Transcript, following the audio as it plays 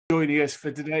joining us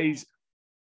for today's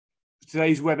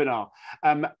webinar.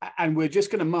 And we're just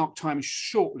going to mark time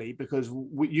shortly because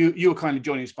you're kindly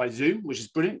joining us by Zoom, which is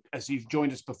brilliant. As you've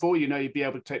joined us before, you know you'll be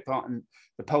able to take part in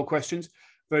the poll questions.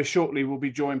 Very shortly, we'll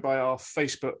be joined by our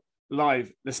Facebook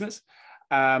Live listeners.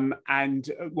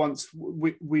 And once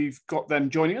we've got them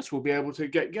joining us, we'll be able to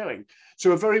get going.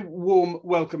 So a very warm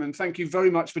welcome and thank you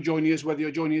very much for joining us, whether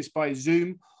you're joining us by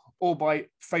Zoom or by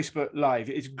Facebook Live.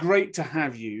 It's great to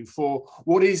have you for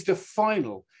what is the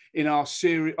final in our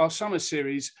series, our summer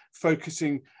series,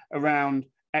 focusing around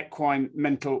equine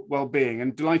mental well-being,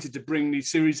 and delighted to bring the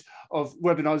series of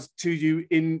webinars to you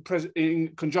in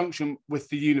conjunction with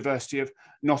the University of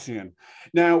Nottingham.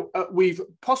 Now, we've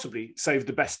possibly saved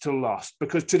the best till last,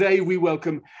 because today we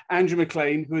welcome Andrew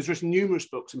McLean, who has written numerous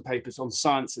books and papers on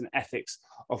science and ethics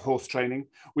of horse training.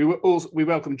 We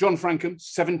welcome John Francome,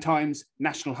 7 times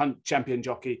National Hunt Champion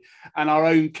Jockey, and our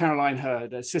own Caroline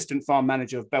Hurd, Assistant Farm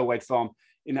Manager of Belwade Farm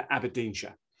in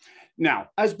Aberdeenshire. Now,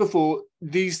 as before,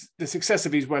 the success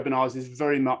of these webinars is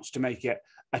very much to make it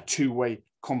a two-way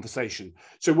conversation.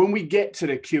 So when we get to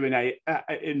the Q&A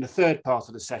in the third part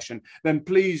of the session, then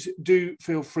please do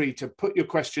feel free to put your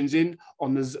questions in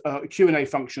on the Q&A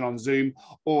function on Zoom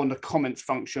or on the comments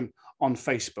function on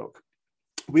Facebook.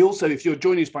 We also, if you're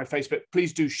joining us by Facebook,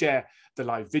 please do share the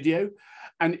live video.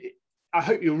 And I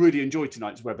hope you'll really enjoy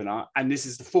tonight's webinar. And this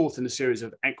is the 4th in a series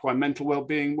of equine mental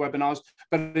wellbeing webinars,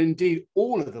 but indeed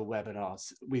all of the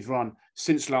webinars we've run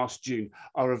since last June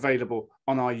are available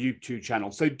on our YouTube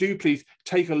channel. So do please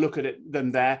take a look at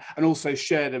them there and also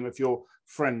share them with your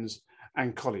friends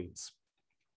and colleagues.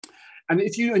 And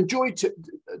if you enjoyed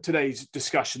today's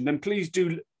discussion, then please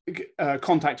do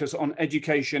contact us on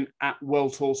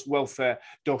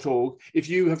education@worldhorsewelfare.org if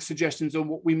you have suggestions on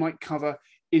what we might cover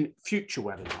in future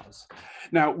webinars.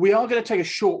 Now, we are going to take a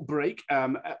short break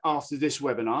after this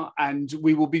webinar, and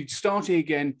we will be starting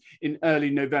again in early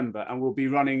November, and we'll be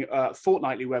running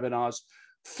fortnightly webinars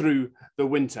through the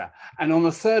winter. And on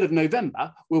the 3rd of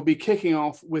November, we'll be kicking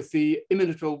off with the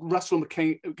inimitable Russell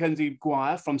Mackenzie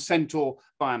Guire from Centaur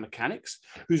Biomechanics,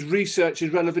 whose research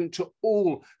is relevant to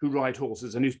all who ride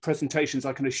horses and whose presentations,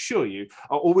 I can assure you,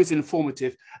 are always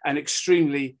informative and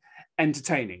extremely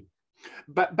entertaining.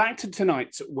 But back to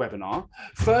tonight's webinar.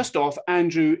 First off,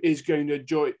 Andrew is going to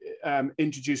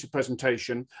introduce a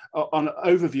presentation on an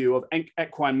overview of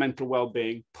equine mental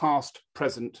well-being, past,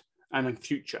 present, and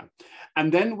future.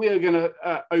 And then we are going to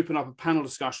open up a panel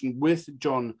discussion with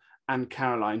John and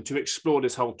Caroline to explore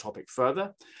this whole topic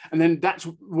further. And then that's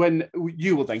when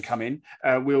you will then come in.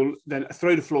 We'll then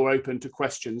throw the floor open to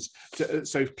questions.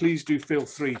 So please do feel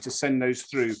free to send those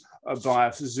through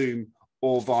via Zoom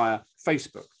or via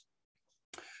Facebook.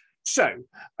 So,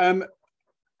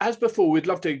 as before, we'd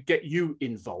love to get you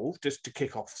involved just to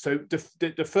kick off. So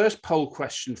the first poll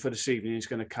question for this evening is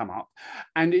going to come up,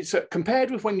 and it's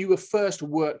compared with when you were first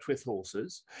worked with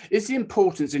horses, is the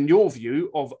importance, in your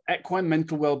view, of equine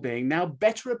mental well-being now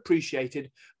better appreciated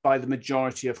by the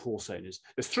majority of horse owners?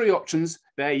 There's 3 options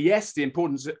there. Yes, the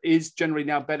importance is generally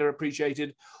now better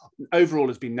appreciated. Overall,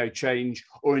 there's been no change,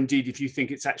 or indeed, if you think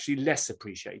it's actually less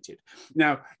appreciated.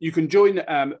 Now, you can join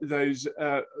those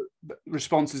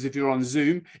responses if you're on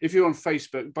Zoom. If you're on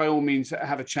Facebook, by all means,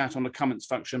 have a chat on the comments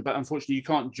function, but unfortunately, you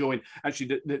can't join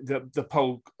actually the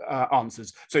poll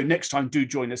answers. So next time, do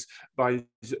join us by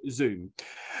Zoom.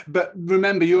 But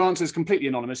remember, your answer is completely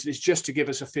anonymous. It's just to give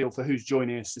us a feel for who's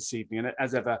joining us this evening. And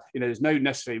as ever, there's no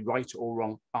necessarily right or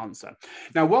wrong answer.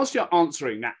 Now, whilst you're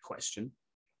answering that question,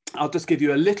 I'll just give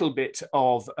you a little bit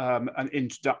of an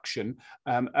introduction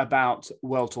about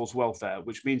World Horse Welfare,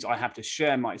 which means I have to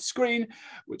share my screen,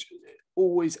 which is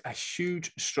always a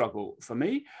huge struggle for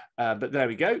me, but there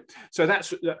we go. So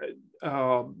that's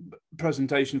our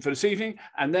presentation for this evening,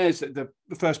 and there's the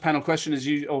first panel question,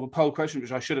 or the poll question,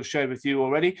 which I should have shared with you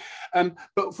already.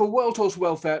 But for World Horse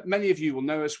Welfare, many of you will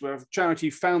know us. We're a charity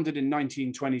founded in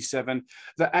 1927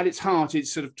 that at its heart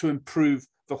is sort of to improve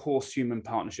the horse-human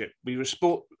partnership. We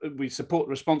support the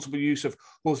responsible use of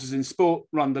horses in sport,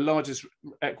 run the largest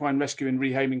equine rescue and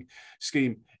rehaming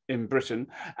scheme in Britain.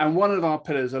 And one of our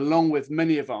pillars, along with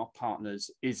many of our partners,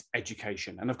 is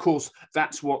education. And of course,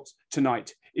 that's what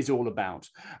tonight is all about.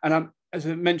 And I'm, as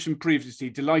I mentioned previously,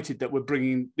 delighted that we're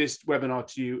bringing this webinar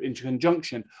to you in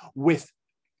conjunction with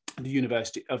the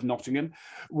University of Nottingham,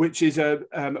 which is a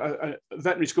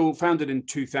veterinary school founded in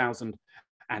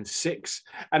 2006,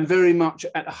 and very much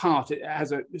at heart it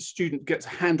has a student gets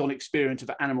hands-on experience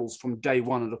of animals from day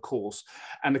one of the course,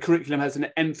 and the curriculum has an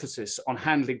emphasis on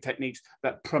handling techniques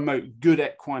that promote good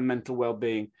equine mental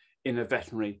well-being in a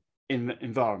veterinary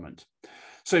environment.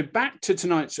 So back to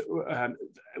tonight's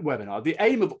webinar. The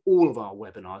aim of all of our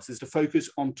webinars is to focus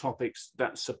on topics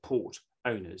that support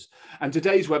owners. And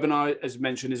today's webinar, as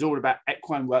mentioned, is all about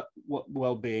equine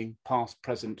well-being, past,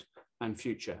 present, and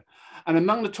future. And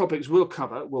among the topics we'll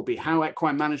cover will be how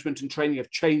equine management and training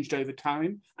have changed over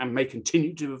time and may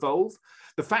continue to evolve,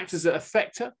 the factors that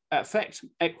affect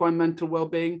equine mental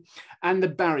well-being, and the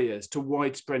barriers to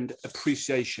widespread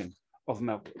appreciation of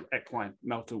equine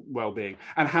mental well-being,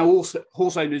 and how also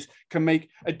horse owners can make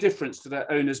a difference to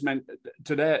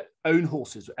their own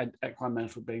horses and equine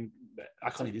mental being. I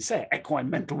can't even say it, equine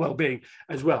mental well-being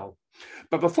as well.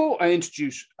 But before I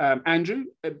introduce Andrew,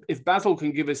 if Basil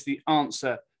can give us the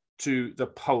answer to the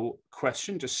poll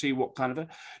question to see what kind of a,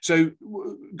 so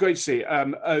great to see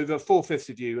over 4/5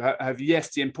 of you have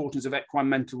yes, the importance of equine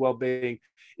mental well-being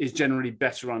is generally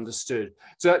better understood.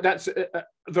 So that's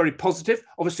very positive.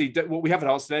 Obviously, what we haven't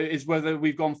asked today is whether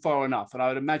we've gone far enough. And I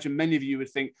would imagine many of you would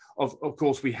think, of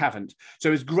course, we haven't.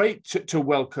 So it's great to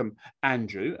welcome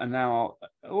Andrew. And now,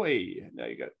 there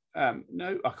you go.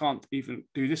 No, I can't even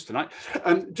do this tonight.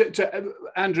 To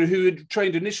Andrew, who had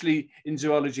trained initially in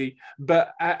zoology,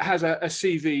 but has a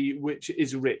CV which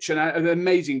is rich, and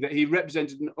amazing that he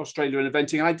represented Australia in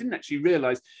eventing. I didn't actually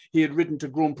realise he had ridden to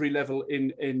Grand Prix level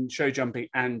in show jumping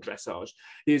and dressage.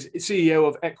 He is CEO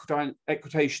of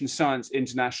Equitation Science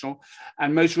International,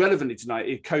 and most relevantly tonight,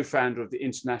 is co-founder of the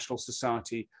International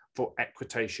Society for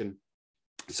Equitation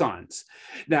Science.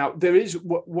 Now, there is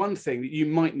one thing that you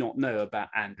might not know about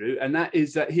Andrew, and that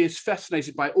is that he is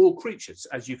fascinated by all creatures,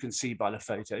 as you can see by the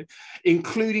photo,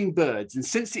 including birds. And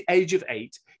since the age of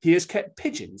 8, he has kept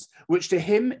pigeons, which to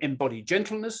him embody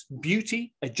gentleness,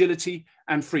 beauty, agility,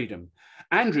 and freedom.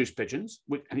 Andrew's pigeons,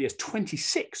 and he has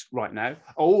 26 right now,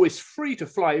 are always free to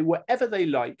fly wherever they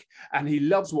like, and he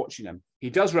loves watching them. He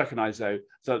does recognise, though,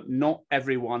 that not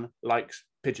everyone likes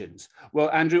pigeons. Well,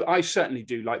 Andrew, I certainly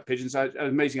do like pigeons.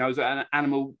 Amazing. I was at an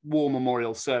animal war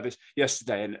memorial service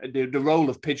yesterday, and the role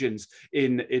of pigeons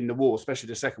in the war, especially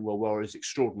the Second World War, is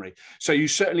extraordinary. So you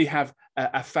certainly have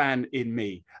a fan in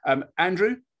me.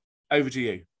 Andrew, over to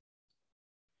you.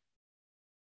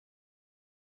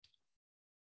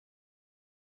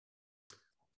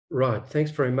 Right.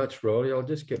 Thanks very much, Rolly. I'll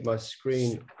just get my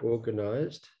screen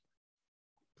organised.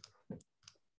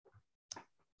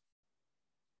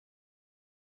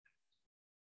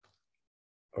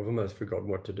 I've almost forgotten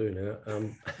what to do now.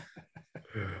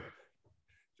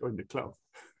 Join the club.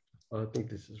 I think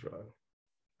this is right.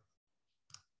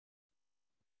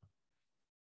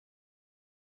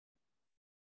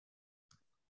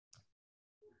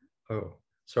 Oh,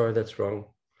 sorry, that's wrong.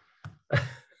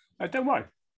 Don't worry.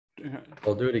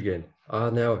 I'll do it again.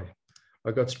 Now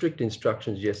I got strict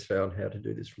instructions yesterday on how to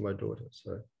do this for my daughter.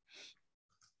 So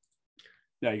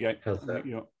there you go. How's that?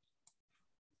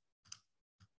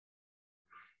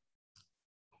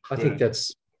 I think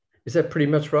is that pretty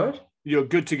much right? You're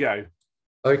good to go.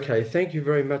 Okay, thank you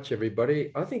very much,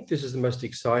 everybody. I think this is the most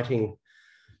exciting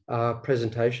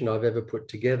presentation I've ever put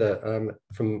together,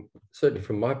 certainly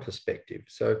from my perspective.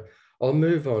 So I'll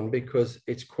move on because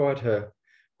it's quite a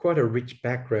rich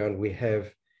background we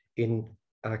have in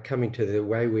coming to the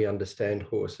way we understand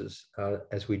horses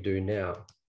as we do now.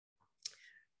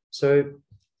 So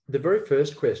the very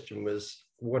first question was,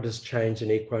 what has changed in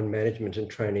equine management and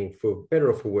training, for better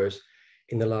or for worse,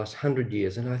 in the last 100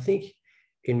 years? And I think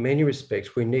in many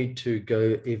respects, we need to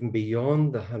go even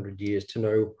beyond the 100 years to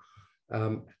know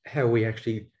how we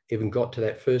actually even got to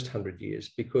that first 100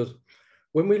 years. Because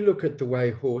when we look at the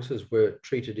way horses were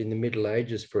treated in the Middle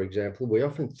Ages, for example, we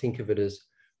often think of it as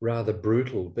rather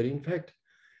brutal. But in fact,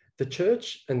 the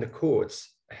church and the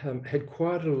courts had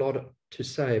quite a lot to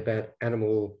say about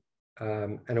animal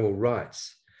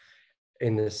rights,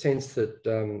 in the sense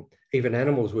that even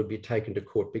animals would be taken to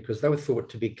court because they were thought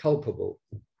to be culpable.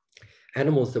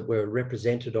 Animals that were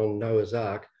represented on Noah's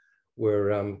Ark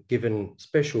were given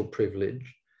special privilege.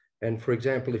 And for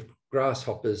example, if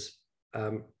grasshoppers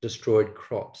destroyed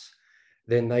crops,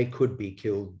 then they could be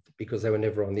killed because they were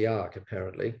never on the ark,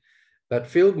 apparently. But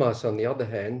field mice, on the other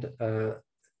hand,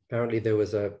 apparently there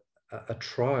was a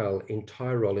trial in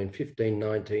Tyrol in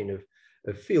 1519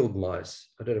 of field mice.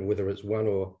 I don't know whether it's one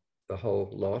or the whole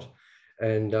lot,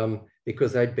 and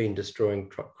because they'd been destroying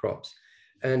crops,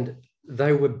 and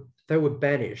they were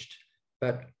banished.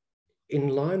 But in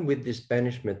line with this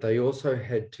banishment, they also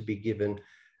had to be given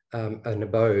an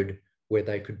abode where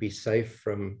they could be safe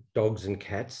from dogs and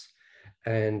cats,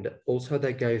 and also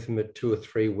they gave them a 2 or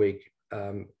 3 week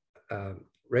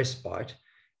respite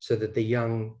so that the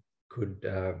young could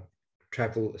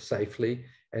travel safely,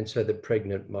 and so the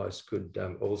pregnant mice could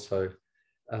also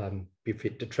be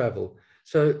fit to travel.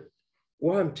 So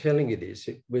why I'm telling you this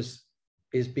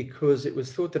is because it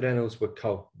was thought that animals were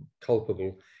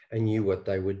culpable and knew what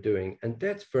they were doing. And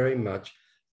that's very much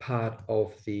part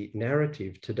of the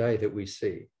narrative today that we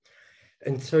see.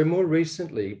 And so more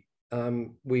recently,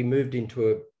 we moved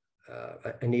into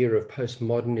an era of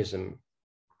postmodernism,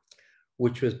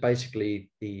 which was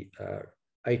basically the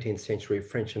 18th century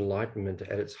French Enlightenment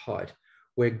at its height,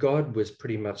 where God was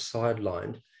pretty much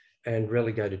sidelined and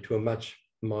relegated to a much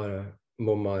more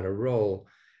minor role.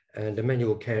 And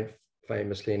Immanuel Kant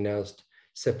famously announced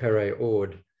 "Sapere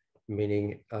aude,"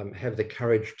 meaning have the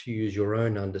courage to use your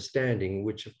own understanding,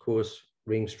 which of course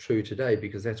rings true today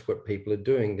because that's what people are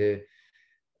doing. They're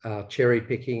cherry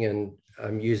picking and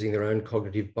using their own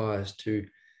cognitive bias to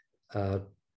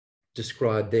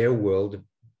describe their world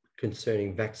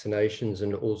concerning vaccinations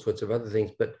and all sorts of other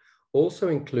things, but also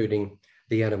including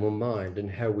the animal mind and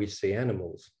how we see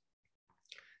animals.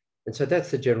 And so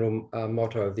that's the general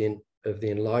motto of the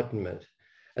Enlightenment.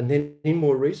 And then in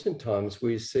more recent times,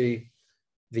 we see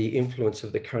the influence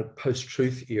of the current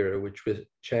post-truth era, which was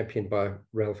championed by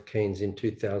Ralph Keynes in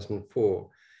 2004.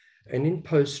 And in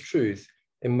post-truth,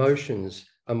 emotions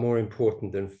are more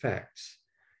important than facts.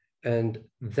 And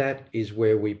that is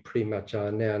where we pretty much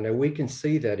are now. Now, we can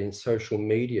see that in social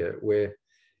media where,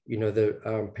 you know,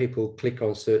 the people click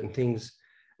on certain things,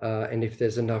 and if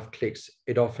there's enough clicks,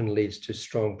 it often leads to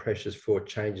strong pressures for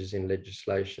changes in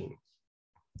legislation.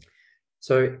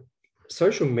 So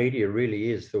social media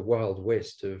really is the Wild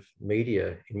West of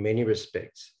media in many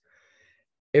respects.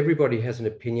 Everybody has an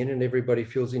opinion and everybody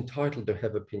feels entitled to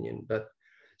have opinion, but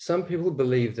some people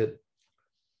believe that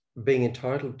being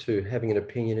entitled to having an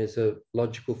opinion is a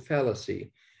logical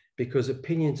fallacy because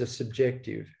opinions are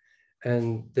subjective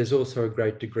and there's also a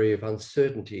great degree of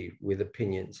uncertainty with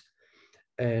opinions.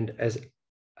 And as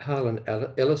Harlan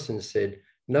Ellison said,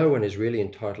 no one is really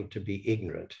entitled to be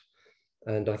ignorant.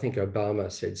 And I think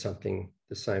Obama said something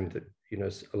the same, that, you know,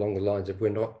 along the lines of we're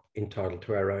not entitled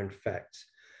to our own facts.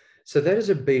 So that is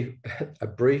a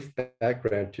brief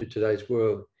background to today's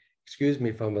world. Excuse me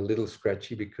if I'm a little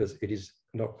scratchy because it is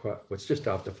not quite, well, it's just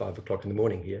after 5 o'clock in the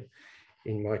morning here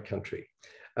in my country.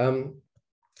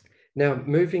 Now,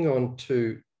 moving on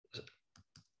to,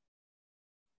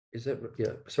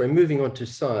 moving on to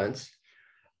science.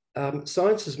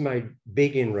 Science has made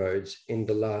big inroads in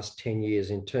the last 10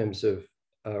 years in terms of,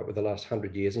 or the last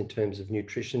 100 years in terms of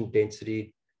nutrition,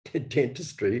 density,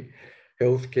 dentistry,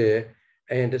 healthcare,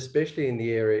 and especially in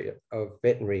the area of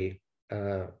veterinary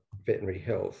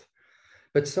health.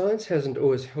 But science hasn't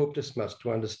always helped us much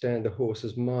to understand the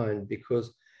horse's mind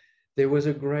because there was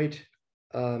a great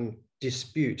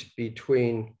dispute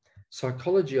between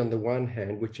psychology on the one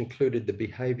hand, which included the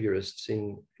behaviorists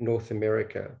in North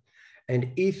America,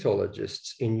 and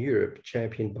ethologists in Europe,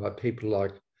 championed by people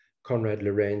like Konrad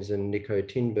Lorenz and Nico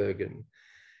Tinbergen.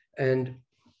 And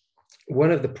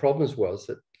one of the problems was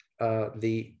that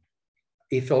the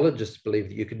ethologists believed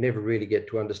that you could never really get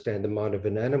to understand the mind of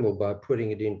an animal by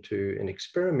putting it into an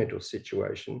experimental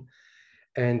situation.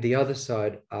 And the other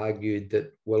side argued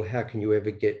that, well, how can you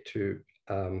ever get to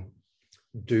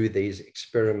do these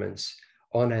experiments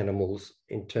on animals,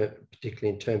 particularly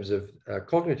in terms of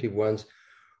cognitive ones,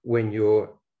 when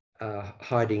you're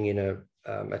hiding in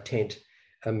a tent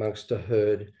amongst a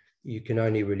herd? You can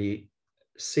only really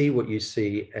see what you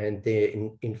see and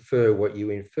then infer what you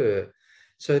infer.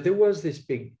 So there was this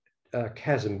big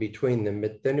chasm between them,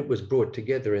 but then it was brought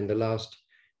together in the last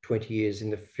 20 years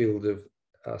in the field of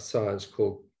science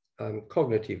called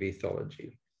cognitive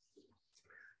ethology.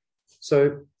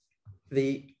 So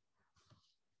the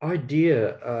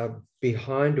idea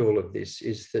behind all of this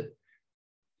is that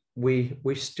we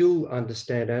still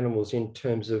understand animals in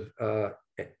terms of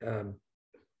the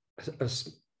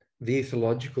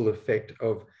ethological effect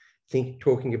of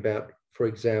talking about, for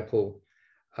example,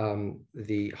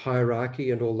 the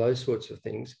hierarchy and all those sorts of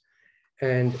things.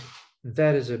 And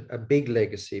that is a big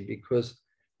legacy, because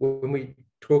when we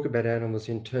talk about animals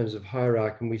in terms of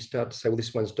hierarchy and we start to say, well,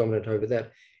 this one's dominant over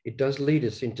that, it does lead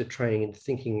us into training and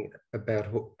thinking about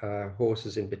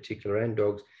horses in particular and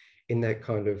dogs in that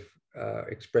kind of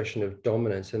expression of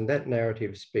dominance. And that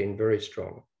narrative's been very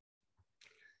strong.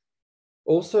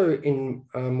 Also, in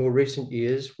more recent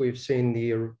years, we've seen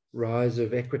the rise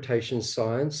of equitation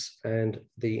science and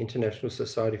the International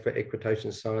Society for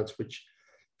Equitation Science, which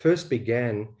first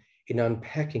began in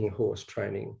unpacking horse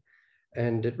training.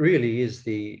 And it really is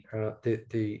the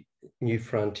new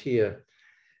frontier.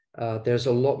 There's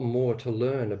a lot more to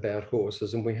learn about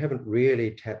horses, and we haven't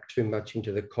really tapped too much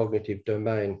into the cognitive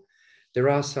domain. There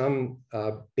are some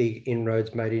big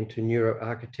inroads made into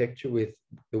neuroarchitecture with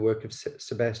the work of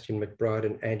Sebastian McBride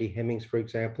and Andy Hemmings, for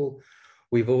example,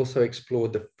 We've also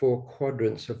explored the 4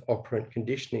 quadrants of operant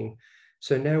conditioning.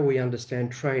 So now we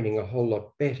understand training a whole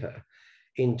lot better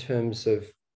in terms of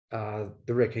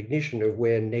the recognition of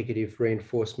where negative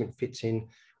reinforcement fits in,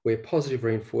 where positive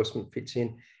reinforcement fits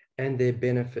in, and their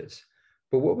benefits.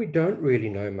 But what we don't really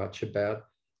know much about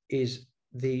is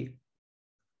the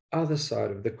other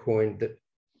side of the coin that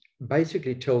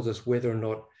basically tells us whether or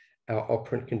not our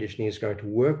operant conditioning is going to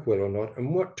work well or not,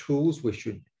 and what tools we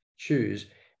should choose,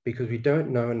 because we don't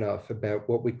know enough about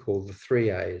what we call the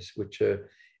 3 A's, which are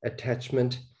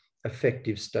attachment,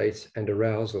 affective states, and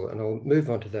arousal. And I'll move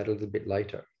on to that a little bit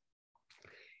later.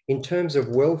 In terms of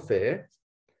welfare,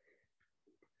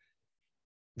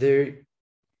 the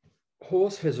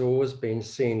horse has always been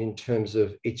seen in terms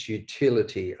of its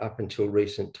utility up until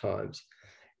recent times.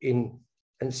 And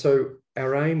so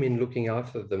our aim in looking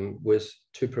after them was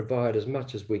to provide as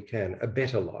much as we can, a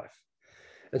better life.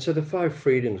 And so the 5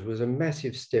 freedoms was a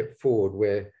massive step forward,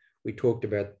 where we talked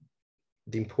about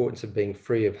the importance of being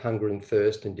free of hunger and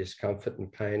thirst and discomfort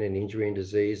and pain and injury and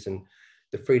disease, and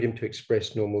the freedom to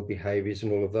express normal behaviors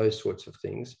and all of those sorts of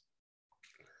things.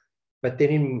 But then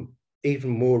in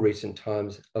even more recent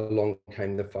times, along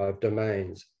came the 5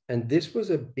 domains. And this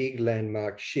was a big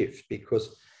landmark shift,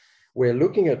 because we're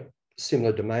looking at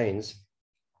similar domains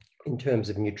in terms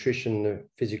of nutrition,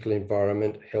 physical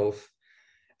environment, health,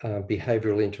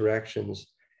 behavioral interactions,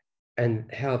 and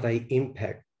how they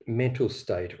impact mental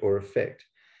state or effect.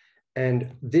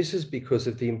 And this is because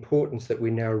of the importance that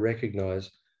we now recognize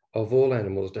of all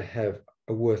animals to have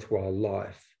a worthwhile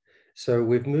life. So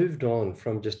we've moved on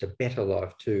from just a better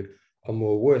life to a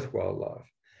more worthwhile life.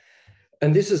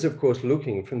 And this is, of course,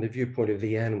 looking from the viewpoint of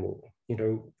the animal. You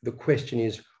know, the question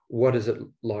is, what is it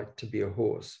like to be a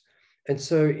horse? And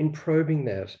so in probing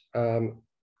that,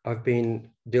 I've been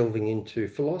delving into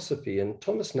philosophy, and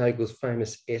Thomas Nagel's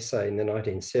famous essay in the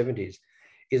 1970s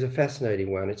is a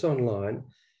fascinating one. It's online.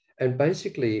 And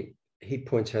basically, he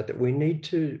points out that we need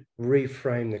to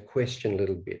reframe the question a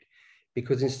little bit,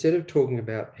 because instead of talking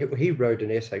about, he wrote an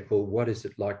essay called "What is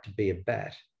it like to be a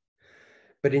bat?"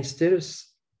 But instead of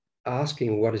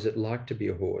asking what is it like to be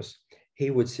a horse,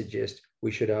 he would suggest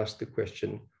we should ask the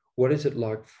question, what is it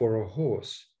like for a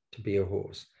horse to be a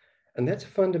horse? And that's a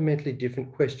fundamentally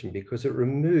different question, because it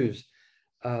removes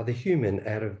the human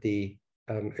out of the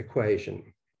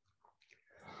equation.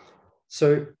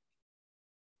 So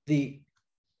the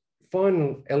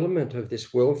final element of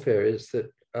this welfare is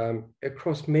that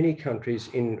across many countries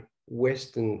in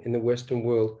the Western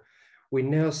world, we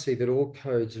now see that all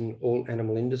codes and all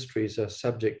animal industries are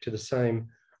subject to the same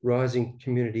rising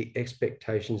community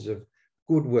expectations of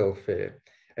good welfare,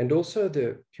 and also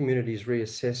the community's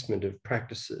reassessment of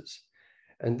practices.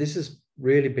 And this has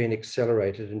really been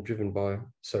accelerated and driven by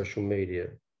social media.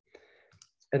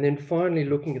 And then finally,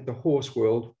 looking at the horse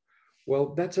world,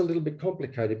 well, that's a little bit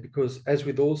complicated, because as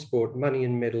with all sport, money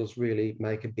and medals really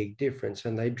make a big difference,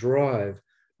 and they drive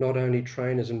not only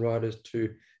trainers and riders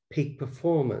to peak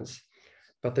performance,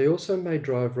 but they also may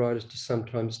drive riders to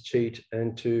sometimes cheat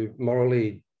and to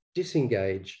morally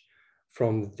disengage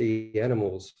from the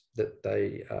animals that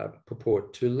they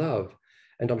purport to love.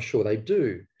 And I'm sure they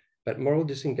do. But moral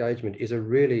disengagement is a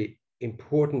really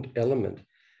important element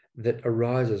that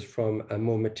arises from a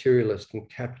more materialist and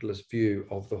capitalist view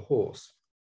of the horse.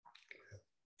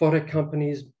 Fodder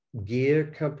companies, gear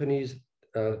companies,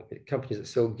 companies that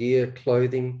sell gear,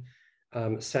 clothing,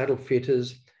 saddle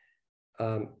fitters,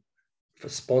 for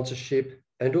sponsorship,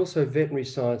 and also veterinary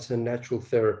science and natural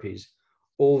therapies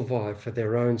all vie for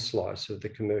their own slice of the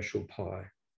commercial pie.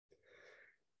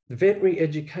 The veterinary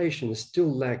education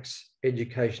still lacks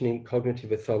education in cognitive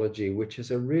ethology, which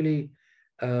is a really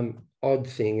odd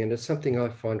thing, and it's something I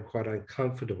find quite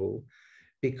uncomfortable,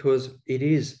 because it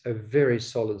is a very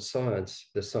solid science,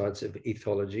 the science of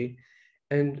ethology,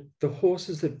 and the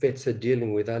horses that vets are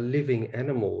dealing with are living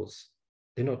animals.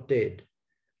 They're not dead.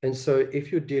 And so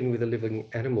if you're dealing with a living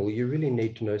animal, you really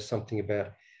need to know something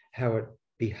about how it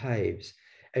behaves.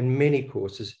 And many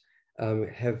courses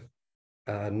have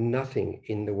nothing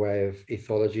in the way of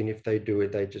ethology, and if they do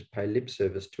it, they just pay lip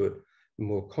service to it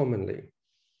more commonly.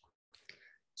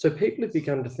 So people have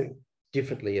begun to think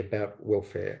differently about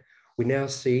welfare. We now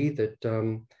see that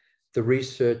the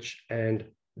research and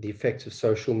the effects of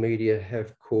social media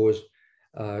have caused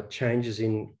changes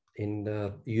in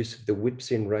the use of the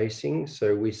whips in racing.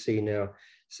 So we see now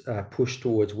push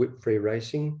towards whip-free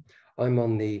racing. I'm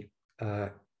on the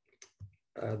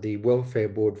welfare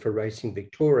board for Racing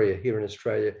Victoria here in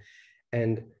Australia,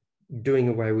 and doing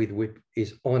away with whip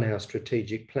is on our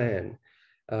strategic plan.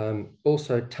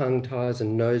 Also tongue ties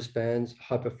and nose bands,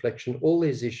 hyperflexion, all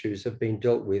these issues have been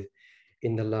dealt with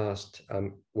in the last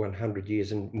 100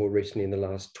 years and more recently in the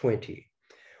last 20.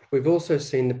 We've also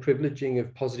seen the privileging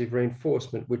of positive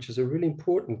reinforcement, which is a really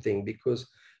important thing because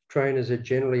trainers are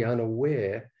generally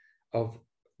unaware of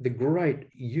the great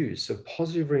use of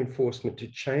positive reinforcement to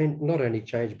change, not only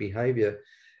change behavior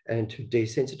and to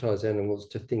desensitize animals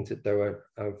to things that they were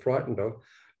frightened of,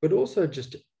 but also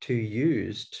just to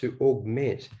use to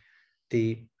augment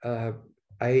the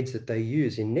aids that they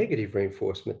use in negative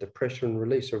reinforcement, the pressure and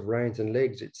release of reins and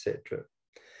legs, etc.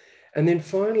 And then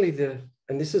finally,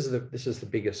 and this is the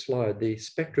biggest slide, the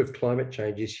spectre of climate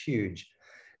change is huge.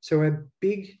 So our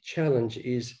big challenge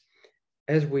is,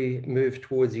 as we move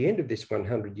towards the end of this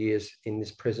 100 years in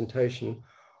this presentation,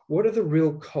 what are the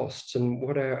real costs and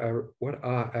what are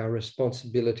our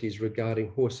responsibilities regarding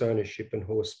horse ownership and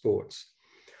horse sports?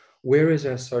 Where is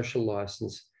our social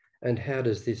license and how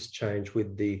does this change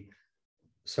with the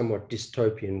somewhat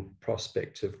dystopian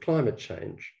prospects of climate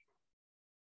change?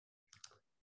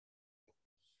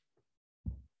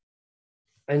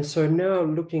 And so now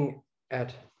looking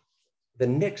at the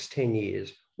next 10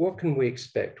 years, what can we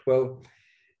expect? Well,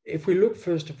 if we look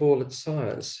first of all at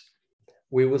science,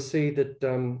 we will see that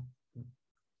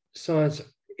science,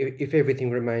 if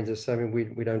everything remains the same,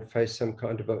 we don't face some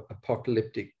kind of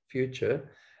apocalyptic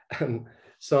future,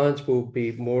 science will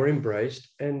be more embraced.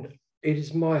 And it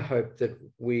is my hope that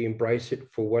we embrace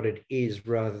it for what it is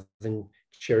rather than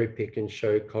cherry pick and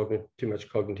show too much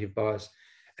cognitive bias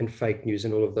and fake news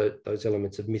and all of those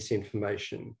elements of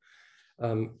misinformation.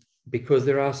 Because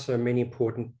there are so many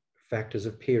important factors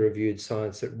of peer-reviewed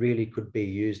science that really could be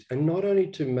used, and not only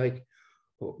to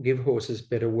give horses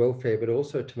better welfare, but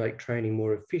also to make training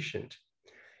more efficient.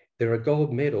 There are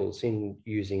gold medals in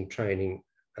using training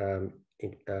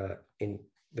in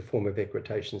the form of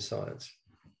equitation science.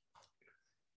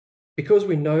 Because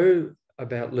we know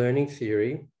about learning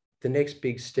theory, the next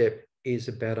big step is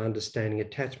about understanding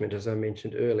attachment, as I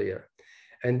mentioned earlier.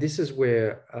 And this is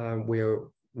where we're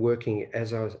working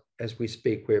as we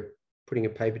speak. We're putting a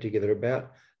paper together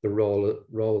about the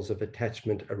roles of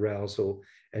attachment, arousal,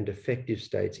 and affective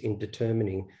states in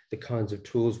determining the kinds of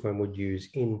tools one would use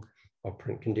in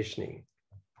operant conditioning.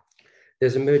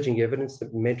 There's emerging evidence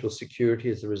that mental security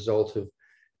is the result of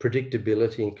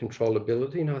predictability and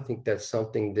controllability. And I think that's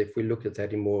something that if we look at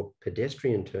that in more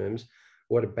pedestrian terms,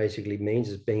 what it basically means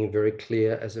is being very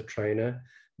clear as a trainer,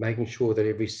 making sure that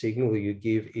every signal you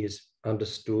give is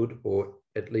understood or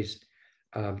at least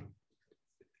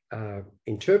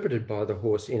interpreted by the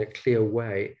horse in a clear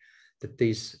way, that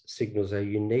these signals are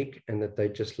unique and that they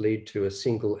just lead to a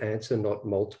single answer, not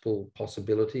multiple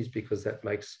possibilities, because that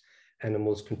makes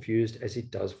animals confused as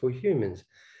it does for humans.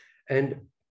 And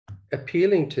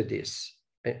appealing to this,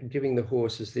 giving the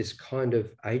horses this kind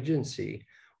of agency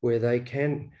where they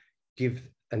can give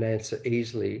an answer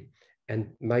easily and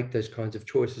make those kinds of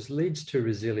choices leads to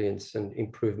resilience and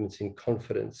improvements in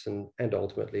confidence and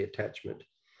ultimately attachment.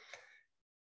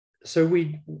 So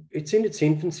it's in its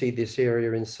infancy, this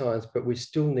area in science, but we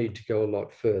still need to go a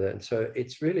lot further. And so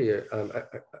it's really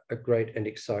a great and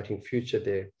exciting future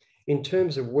there. In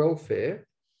terms of welfare,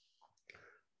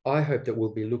 I hope that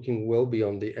we'll be looking well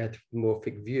beyond the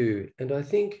anthropomorphic view. And I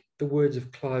think the words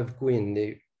of Clive Gwynne,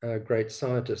 the great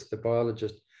scientist, the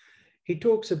biologist, he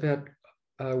talks about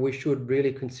we should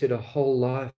really consider whole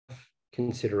life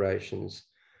considerations.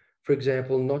 For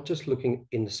example, not just looking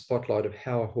in the spotlight of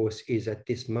how a horse is at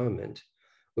this moment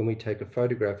when we take a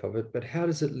photograph of it, but how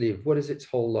does it live? What is its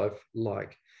whole life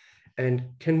like? And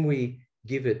can we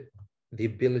give it the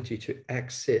ability to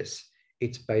access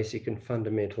its basic and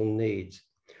fundamental needs?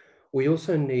 We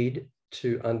also need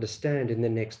to understand in the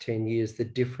next 10 years the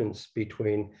difference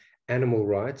between animal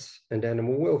rights and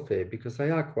animal welfare, because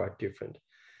they are quite different.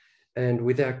 And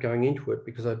without going into it,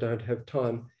 because I don't have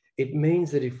time, it means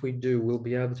that if we do, we'll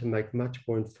be able to make much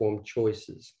more informed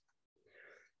choices.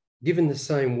 Given the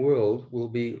same world, we'll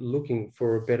be looking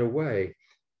for a better way,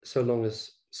 so long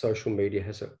as social media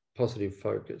has a positive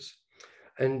focus.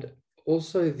 And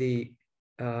also the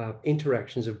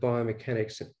interactions of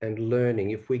biomechanics and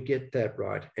learning, if we get that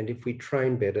right, and if we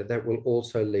train better, that will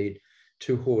also lead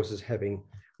to horses having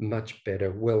much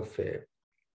better welfare.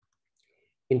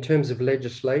 In terms of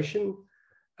legislation,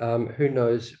 who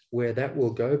knows where that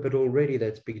will go, but already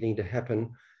that's beginning to happen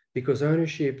because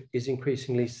ownership is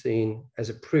increasingly seen as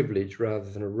a privilege rather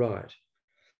than a right.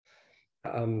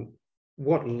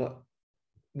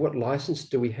 What license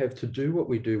do we have to do what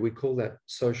we do? We call that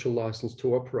social license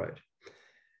to operate.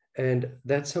 And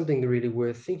that's something really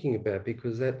worth thinking about,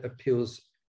 because that appeals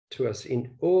to us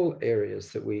in all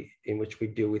areas in which we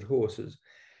deal with horses.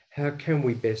 How can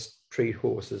we best treat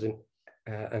horses and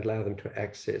allow them to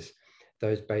access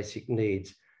those basic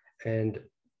needs, and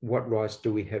what rights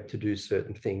do we have to do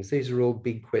certain things? These are all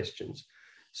big questions.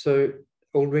 So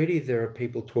already there are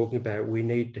people talking about we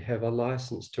need to have a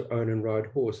license to own and ride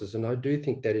horses. And I do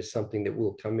think that is something that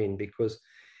will come in, because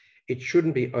it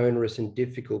shouldn't be onerous and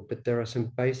difficult, but there are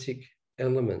some basic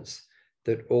elements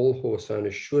that all horse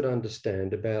owners should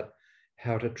understand about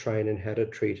how to train and how to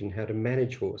treat and how to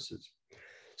manage horses.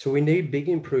 So we need big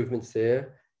improvements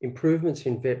there, improvements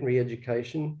in veterinary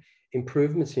education,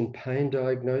 improvements in pain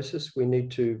diagnosis. We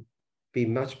need to be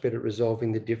much better at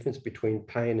resolving the difference between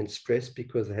pain and stress,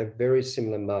 because they have very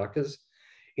similar markers.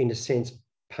 In a sense,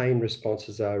 pain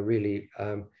responses are really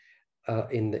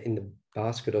in the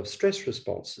basket of stress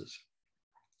responses.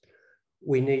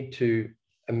 We need to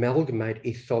amalgamate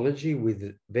ethology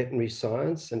with veterinary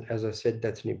science. And as I said,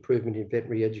 that's an improvement in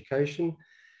veterinary education.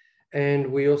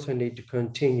 And we also need to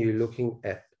continue looking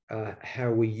at how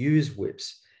we use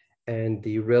whips and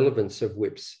the relevance of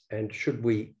whips, and should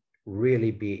we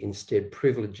really be instead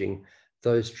privileging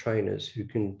those trainers who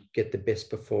can get the best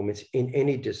performance in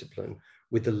any discipline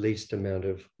with the least amount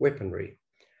of weaponry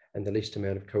and the least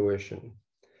amount of coercion.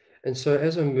 And so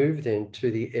as I move then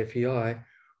to the FEI,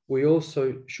 we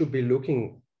also should be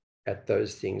looking at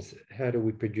those things. How do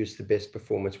we produce the best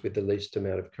performance with the least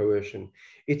amount of coercion?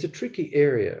 It's a tricky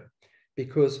area,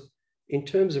 because in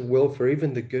terms of welfare,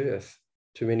 even the girth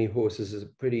to many horses is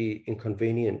a pretty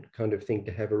inconvenient kind of thing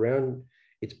to have around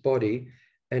its body.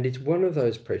 And it's one of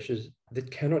those pressures that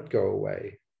cannot go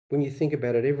away. When you think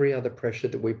about it, every other pressure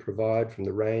that we provide, from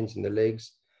the reins and the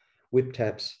legs, whip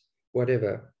taps,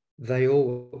 whatever, they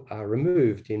all are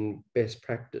removed in best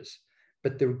practice.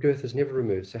 But the girth is never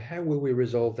removed. So how will we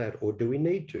resolve that? Or do we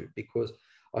need to? Because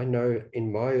I know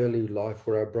in my early life,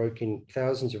 where I broke in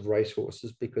thousands of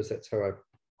racehorses, because that's how I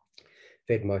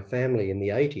fed my family in the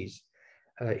 80s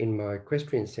in my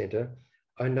equestrian centre,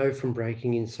 I know from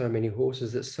breaking in so many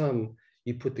horses that some,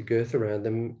 you put the girth around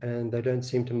them and they don't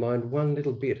seem to mind one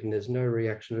little bit, and there's no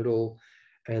reaction at all,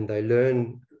 and they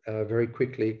learn very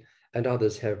quickly, and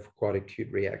others have quite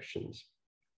acute reactions.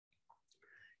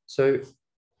 So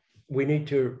we need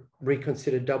to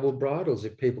reconsider double bridles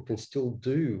if people can still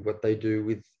do what they do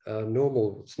with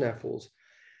normal snaffles.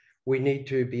 We need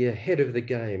to be ahead of the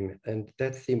game, and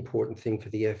that's the important thing for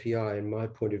the FEI. In my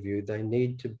point of view, they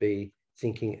need to be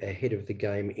thinking ahead of the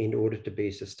game in order to be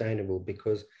sustainable,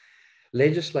 because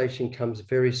legislation comes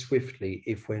very swiftly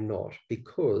if we're not,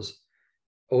 because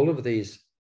all of these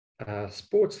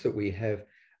sports that we have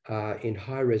are in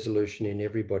high resolution in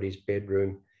everybody's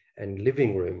bedroom and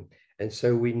living room. And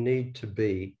so we need to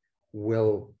be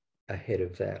well ahead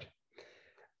of that.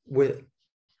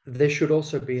 There should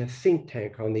also be a think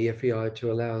tank on the FEI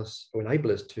to allow us, or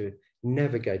enable us, to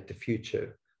navigate the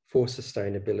future for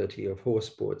sustainability of horse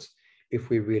sports if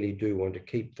we really do want to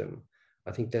keep them.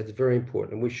 I think that's very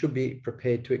important. And we should be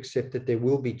prepared to accept that there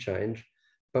will be change,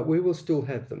 but we will still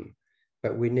have them.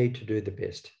 But we need to do the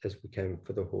best as we can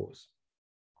for the horse.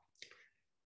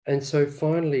 And so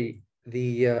finally,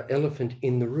 the elephant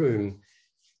in the room,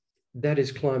 that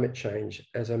is climate change,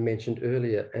 as I mentioned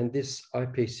earlier. And this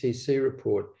IPCC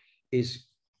report is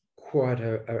quite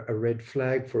a red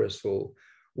flag for us all.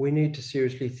 We need to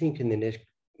seriously think in the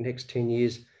next 10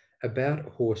 years about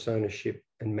horse ownership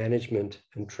and management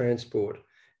and transport,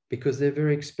 because they're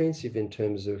very expensive in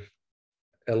terms of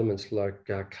elements like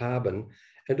carbon,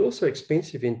 and also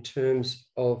expensive in terms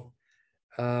of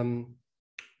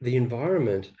the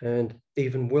environment and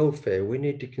even welfare. We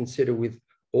need to consider with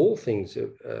all things,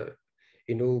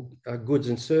 in all goods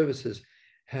and services,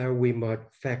 how we might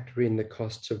factor in the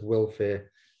costs of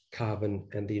welfare, carbon,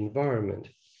 and the environment.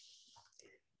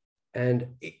 And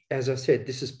as I said,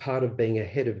 this is part of being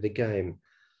ahead of the game.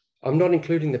 I'm not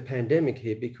including the pandemic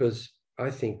here, because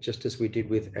I think, just as we did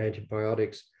with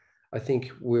antibiotics, I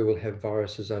think we will have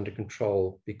viruses under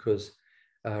control, because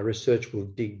research will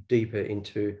dig deeper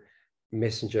into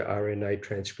messenger RNA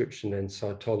transcription and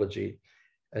cytology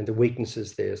and the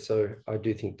weaknesses there. So I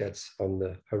do think that's on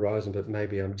the horizon, but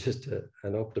maybe I'm just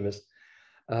an optimist.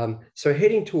 So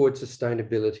heading towards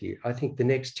sustainability, I think the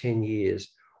next 10 years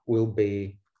will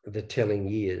be the telling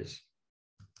years.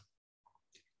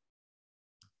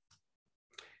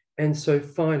 And so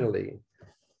finally,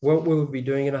 what will we be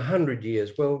doing in 100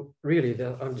 years? Well, really,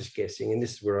 I'm just guessing, and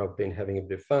this is where I've been having a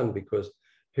bit of fun, because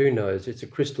who knows, it's a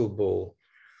crystal ball.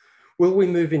 Will we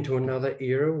move into another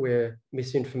era where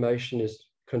misinformation is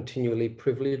continually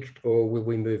privileged, or will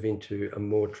we move into a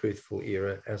more truthful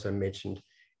era? As I mentioned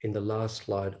in the last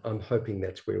slide, I'm hoping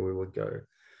that's where we will go.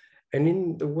 And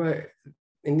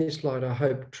in this slide, I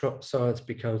hope science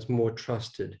becomes more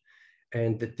trusted,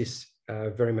 and that this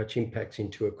very much impacts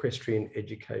into equestrian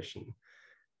education.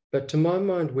 But to my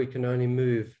mind, we can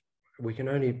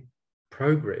only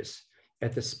progress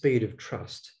at the speed of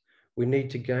trust. We need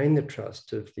to gain the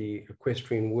trust of the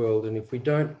equestrian world. And if we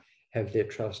don't have their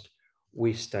trust,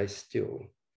 we stay still.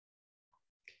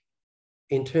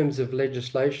 In terms of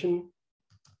legislation,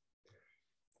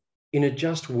 in a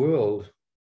just world,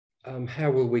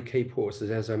 how will we keep horses,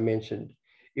 as I mentioned?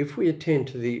 If we attend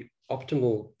to the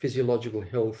optimal physiological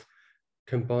health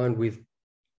combined with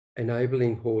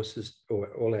enabling horses,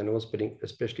 or all animals, but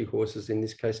especially horses in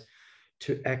this case,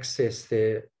 to access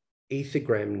their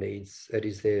ethogram needs, that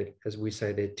is their, as we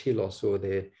say, their telos, or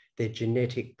their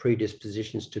genetic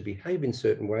predispositions to behave in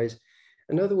certain ways.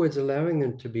 In other words, allowing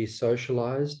them to be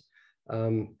socialized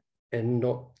and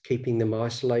not keeping them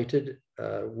isolated.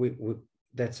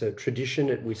 That's a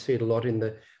tradition. We see it a lot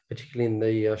particularly in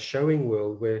the showing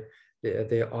world, where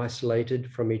they're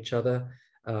isolated from each other.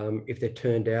 If they're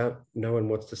turned out, no one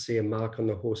wants to see a mark on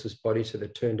the horse's body, so they're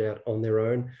turned out on their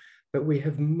own. But we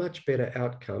have much better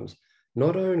outcomes,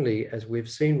 not only, as we've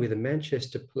seen with the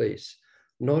Manchester police,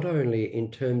 not only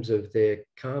in terms of their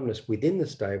calmness within the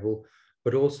stable,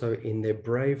 but also in their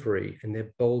bravery and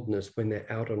their boldness when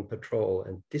they're out on patrol.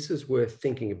 And this is worth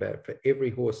thinking about for every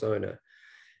horse owner,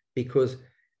 because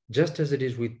just as it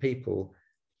is with people,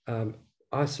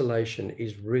 isolation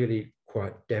is really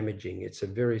quite damaging. It's a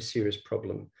very serious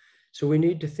problem. So we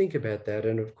need to think about that.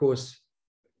 And of course,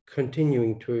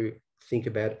 continuing to think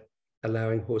about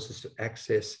allowing horses to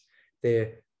access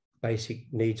their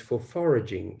basic needs for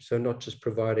foraging. So not just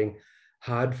providing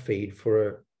hard feed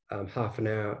for half an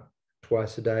hour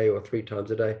twice a day or 3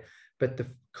 times a day, but the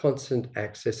constant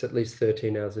access, at least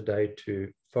 13 hours a day,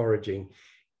 to foraging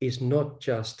is not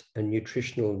just a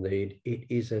nutritional need, it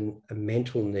is a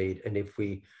mental need. And if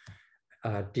we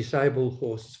disable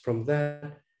horses from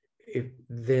that,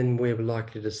 then we're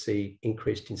likely to see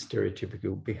increased in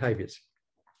stereotypical behaviours.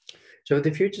 So if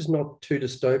the future's not too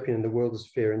dystopian and the world is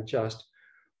fair and just,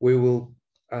 we will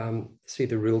see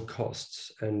the real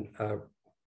costs, and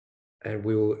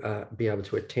we will be able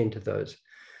to attend to those.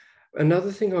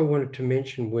 Another thing I wanted to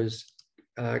mention was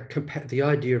the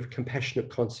idea of compassionate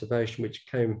conservation, which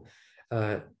came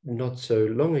not so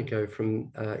long ago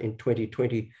from in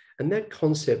 2020. And that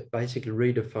concept basically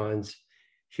redefines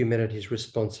humanity's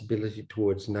responsibility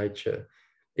towards nature.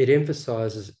 It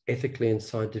emphasizes ethically and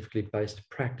scientifically based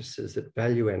practices that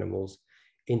value animals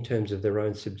in terms of their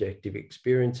own subjective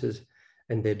experiences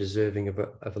and their deserving of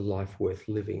a life worth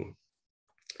living.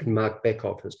 And Mark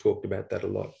Beckhoff has talked about that a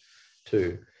lot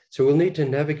too. So we'll need to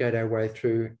navigate our way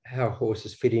through how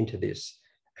horses fit into this,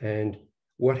 and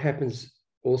what happens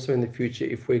also in the future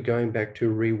if we're going back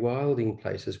to rewilding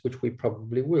places, which we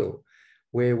probably will.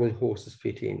 Where will horses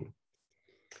fit in?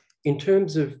 In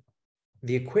terms of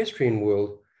the equestrian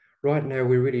world, right now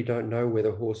we really don't know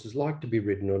whether horses like to be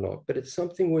ridden or not, but it's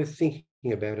something worth thinking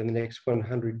about in the next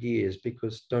 100 years,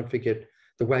 because don't forget,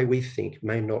 the way we think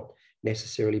may not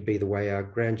necessarily be the way our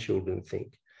grandchildren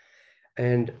think.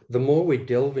 And the more we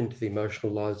delve into the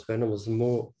emotional lives of animals, the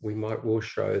more we might well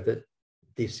show that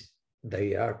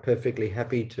they are perfectly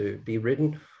happy to be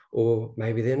ridden, or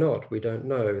maybe they're not. We don't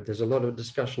know. There's a lot of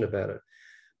discussion about it.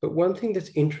 But one thing that's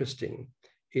interesting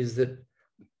is that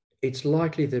it's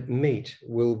likely that meat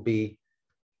will be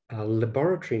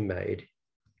laboratory made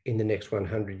in the next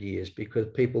 100 years, because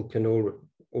people can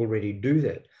already do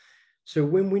that. So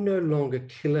when we no longer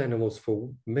kill animals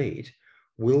for meat,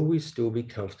 will we still be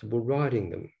comfortable riding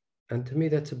them? And to me,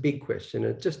 that's a big question.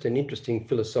 It's just an interesting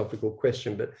philosophical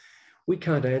question, but we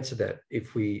can't answer that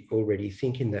if we already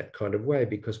think in that kind of way,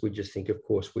 because we just think, of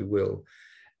course, we will.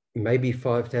 Maybe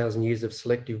 5,000 years of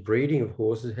selective breeding of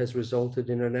horses has resulted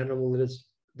in an animal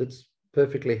that's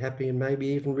perfectly happy and maybe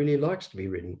even really likes to be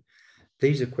ridden.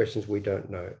 These are questions we don't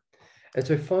know. And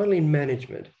so finally,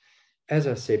 management. As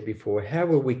I said before, how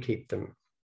will we keep them?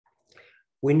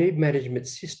 We need management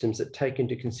systems that take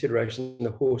into consideration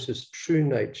the horse's true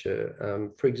nature.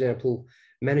 For example,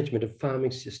 management of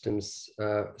farming systems,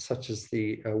 such as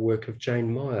the work of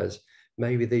Jane Myers.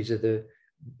 Maybe these are the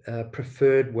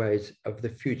preferred ways of the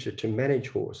future to manage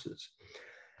horses.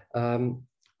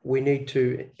 We need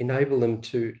to enable them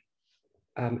to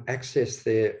access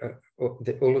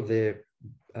all of their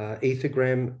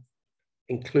ethogram,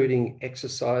 including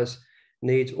exercise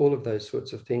needs, all of those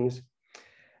sorts of things.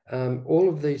 All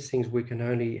of these things we can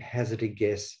only hazard a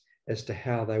guess as to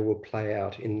how they will play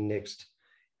out in the next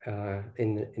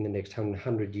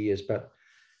 100 years, but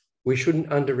we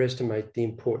shouldn't underestimate the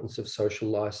importance of social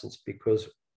license, because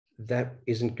that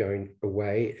isn't going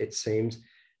away, it seems,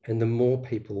 and the more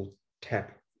people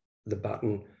tap the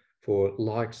button for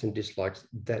likes and dislikes,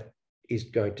 that is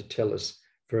going to tell us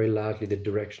very largely the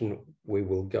direction we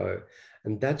will go.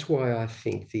 And that's why I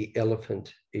think the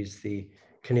elephant is the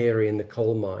canary in the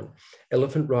coal mine.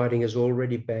 Elephant riding is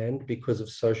already banned because of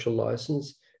social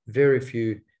license. Very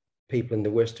few people in the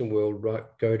Western world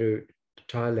go to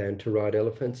Thailand to ride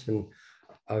elephants, and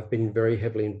I've been very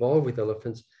heavily involved with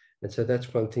elephants. And so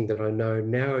that's one thing that I know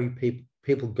now.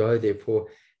 People go there for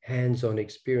hands-on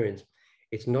experience.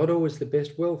 It's not always the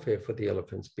best welfare for the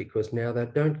elephants, because now they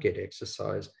don't get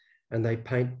exercise and they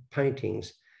paint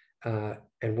paintings.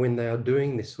 And when they are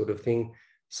doing this sort of thing,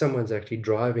 someone's actually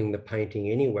driving the painting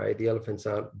anyway. The elephants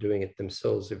aren't doing it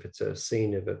themselves if it's a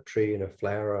scene of a tree and a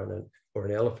flower or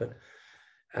an elephant,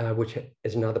 which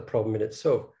is another problem in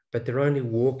itself. But they're only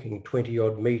walking 20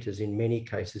 odd meters in many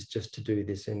cases just to do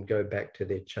this and go back to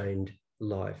their chained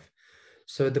life.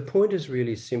 So the point is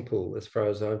really simple as far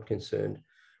as I'm concerned.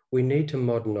 We need to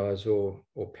modernize or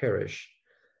perish.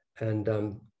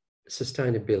 And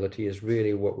sustainability is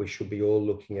really what we should be all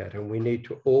looking at. And we need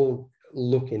to all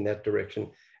look in that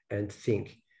direction and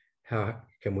think, how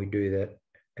can we do that?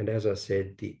 And as I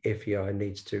said, the FEI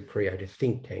needs to create a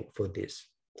think tank for this.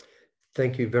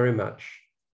 Thank you very much.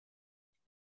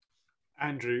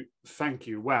 Andrew, thank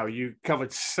you. Wow, you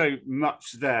covered so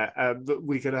much there that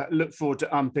we could look forward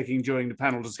to unpicking during the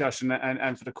panel discussion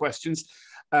and for the questions.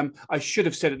 I should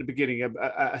have said at the beginning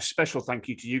a special thank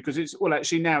you to you, because it's, well,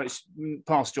 actually now it's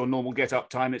past your normal get-up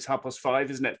time. It's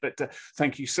 5:30, isn't it? But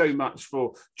thank you so much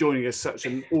for joining us such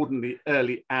an ordinarily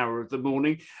early hour of the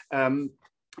morning.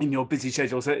 In your busy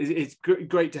schedule. So it's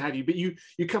great to have you. But you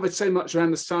covered so much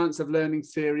around the science of learning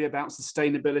theory, about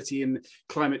sustainability and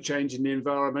climate change in the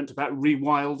environment, about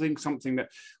rewilding, something that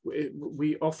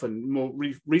we often more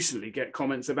recently get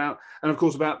comments about, and of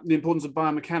course about the importance of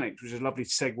biomechanics, which is a lovely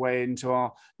segue into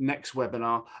our next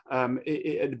webinar at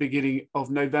the beginning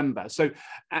of November. So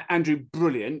Andrew,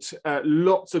 brilliant.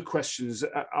 Lots of questions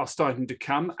are starting to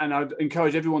come, and I'd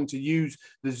encourage everyone to use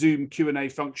the Zoom Q&A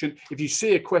function. If you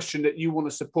see a question that you want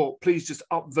to support, please just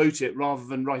upvote it rather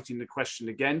than writing the question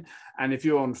again. And if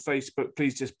you're on Facebook,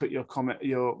 please just put your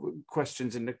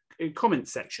questions in the comment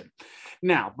section.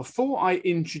 Now, before I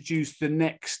introduce the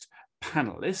next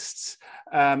panelists,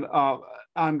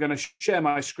 I'm going to share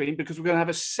my screen, because we're going to have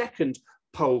a second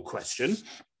poll question.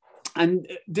 And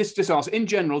this just asks, in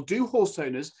general, do horse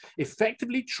owners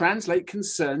effectively translate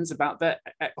concerns about their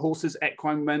horse's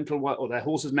equine mental or their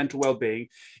horse's mental well-being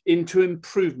into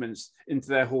improvements into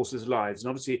their horse's lives? And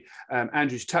obviously,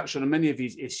 Andrew's touched on many of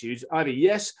these issues. Either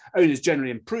yes, owners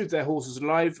generally improve their horse's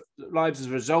lives as a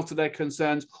result of their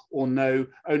concerns, or no,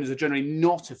 owners are generally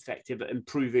not effective at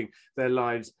improving their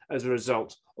lives as a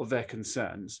result of their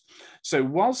concerns. So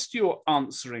whilst you're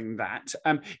answering that,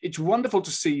 it's wonderful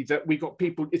to see that we've got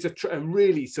people, it's a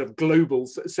really sort of global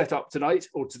setup tonight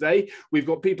or today. We've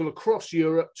got people across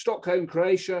Europe, Stockholm,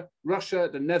 Croatia, Russia,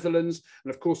 the Netherlands,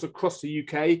 and of course across the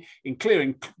UK,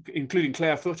 including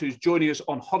Claire Foote, who's joining us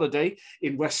on holiday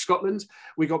in West Scotland.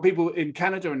 We've got people in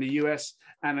Canada and the US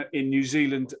and in New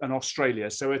Zealand and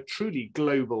Australia. So a truly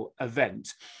global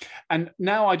event. And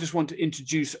now I just want to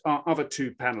introduce our other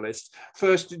two panelists.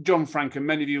 First, John Francome.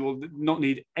 Many of you will not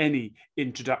need any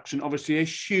introduction. Obviously a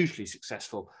hugely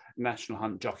successful National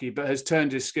Hunt jockey, but has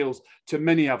turned his skills to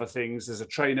many other things as a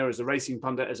trainer, as a racing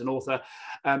pundit, as an author.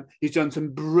 He's done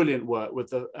some brilliant work with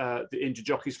the Injured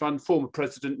Jockeys Fund, former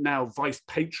president, now vice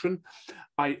patron.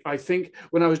 I think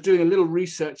when I was doing a little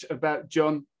research about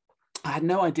John, I had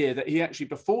no idea that he actually,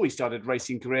 before he started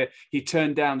racing career, he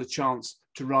turned down the chance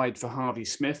to ride for Harvey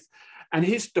Smith. And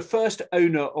the first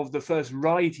owner of the first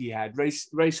ride he had,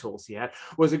 racehorse he had,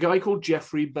 was a guy called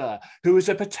Geoffrey Burr, who was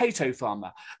a potato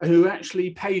farmer, who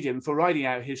actually paid him for riding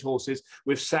out his horses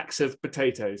with sacks of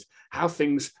potatoes. How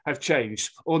things have changed,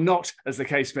 or not, as the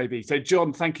case may be. So,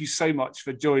 John, thank you so much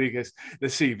for joining us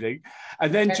this evening.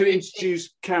 And then to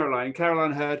introduce Caroline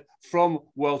Hurd from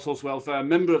World Horse Welfare, a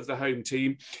member of the home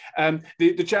team.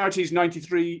 The charity is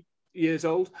 93 years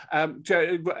old.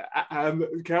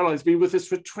 Caroline's been with us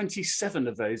for 27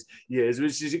 of those years,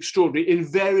 which is extraordinary, in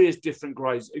various different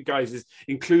guises,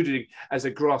 including as a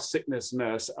grass sickness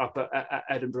nurse up at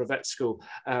Edinburgh Vet School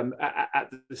at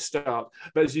the start.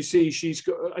 But as you see, she's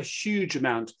got a huge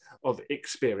amount of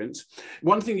experience.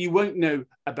 One thing you won't know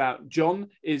about John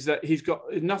is that he's got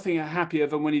nothing happier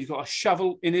than when he's got a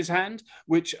shovel in his hand,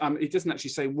 which he doesn't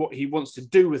actually say what he wants to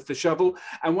do with the shovel.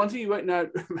 And one thing you won't know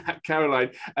about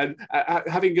Caroline, and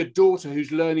having a daughter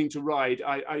who's learning to ride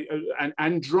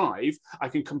and drive, I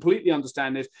can completely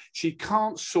understand this. She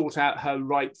can't sort out her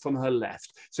right from her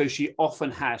left, so she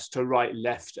often has to write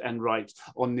left and right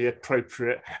on the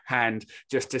appropriate hand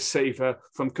just to save her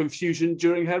from confusion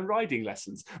during her riding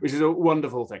lessons, which is a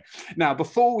wonderful thing. Now,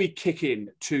 before we kick in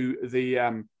to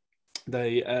the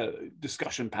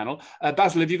discussion panel,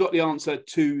 Basil, have you got the answer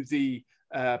to the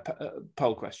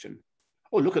poll question?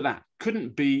 Oh, look at that.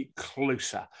 Couldn't be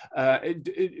closer.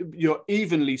 You're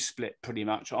evenly split pretty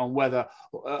much on whether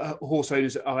horse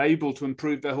owners are able to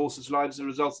improve their horses' lives as a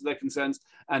result of their concerns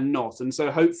and not. And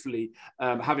so hopefully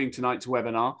having tonight's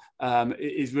webinar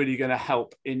is really going to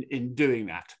help in doing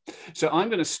that. So I'm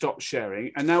going to stop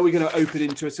sharing, and now we're going to open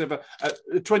into a sort of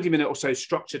a 20-minute or so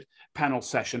structured panel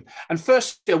session. And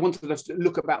first, I wanted us to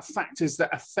look about factors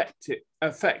that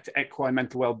affect equine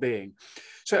mental well-being.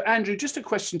 So Andrew, just a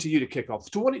question to you to kick off.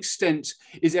 To what extent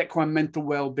is equine mental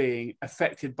well-being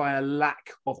affected by a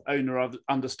lack of owner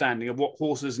understanding of what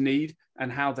horses need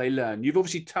and how they learn? You've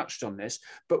obviously touched on this,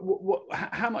 but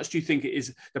how much do you think it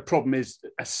is the problem is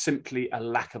simply a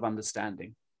lack of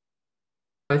understanding?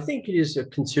 I think it is a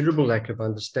considerable lack of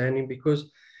understanding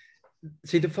because,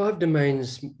 see, the 5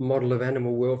 domains model of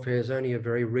animal welfare is only a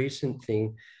very recent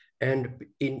thing. And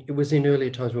it was in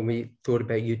earlier times when we thought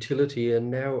about utility.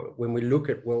 And now when we look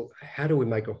at, well, how do we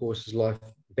make a horse's life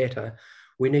better?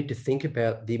 We need to think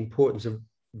about the importance of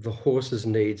the horse's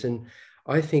needs. And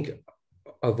I think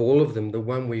of all of them, the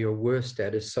one we are worst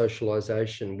at is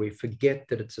socialization. We forget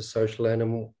that it's a social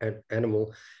animal,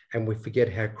 and we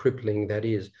forget how crippling that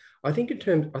is. I think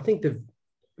the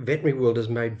veterinary world has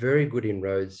made very good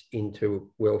inroads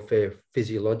into welfare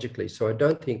physiologically. So I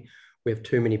don't think we have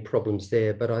too many problems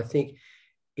there, but I think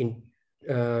in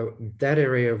that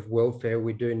area of welfare,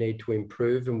 we do need to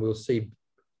improve, and we'll see,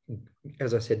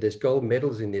 as I said, there's gold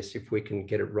medals in this if we can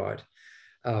get it right.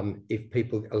 If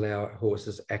people allow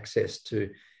horses access to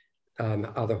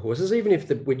other horses, even if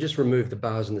we just remove the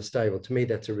bars in the stable, to me,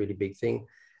 that's a really big thing.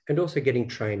 And also getting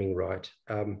training right.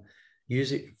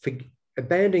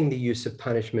 Abandoning the use of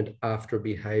punishment after a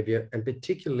behavior, and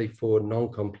particularly for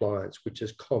non-compliance, which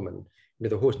is common. You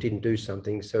know, the horse didn't do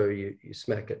something, so you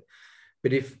smack it.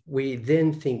 But if we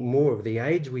then think more of the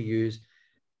age we use,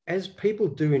 as people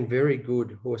do in very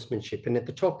good horsemanship, and at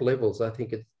the top levels, I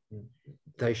think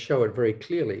they show it very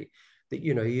clearly that,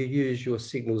 you know, you use your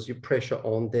signals, your pressure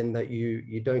on, then that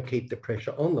you don't keep the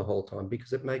pressure on the whole time,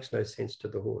 because it makes no sense to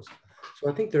the horse. So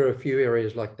I think there are a few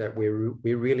areas like that where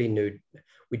we really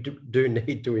do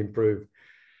need to improve.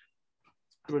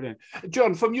 Brilliant.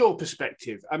 John, from your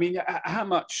perspective, I mean, how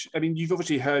much, I mean, you've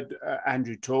obviously heard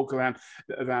Andrew talk around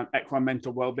equine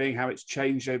mental well-being, how it's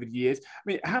changed over the years. I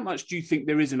mean, how much do you think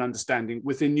there is an understanding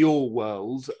within your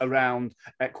world around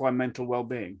equine mental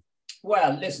well-being?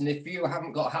 Well, listen, if you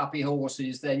haven't got happy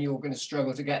horses, then you're going to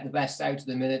struggle to get the best out of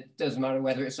them. And it doesn't matter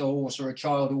whether it's a horse or a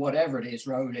child or whatever it is,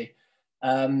 really.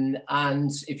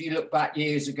 And if you look back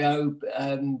years ago,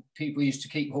 people used to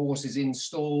keep horses in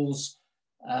stalls.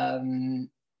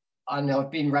 I know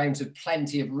I've been around to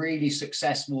plenty of really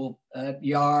successful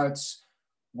yards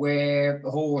where the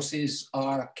horses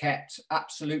are kept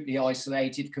absolutely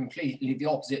isolated, completely the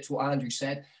opposite to what Andrew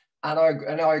said. And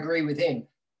I agree with him.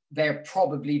 They're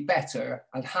probably better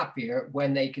and happier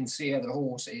when they can see other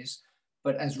horses.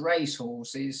 But as race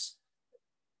horses,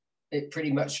 it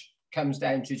pretty much comes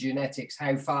down to genetics,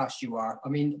 how fast you are. I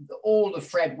mean, all of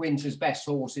Fred Winter's best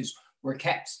horses were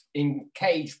kept in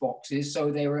cage boxes,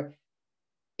 so they were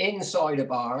inside a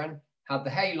barn, had the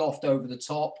hay loft over the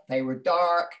top, they were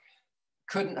dark,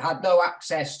 had no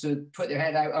access to put their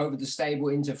head out over the stable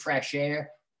into fresh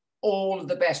air. All of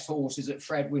the best horses at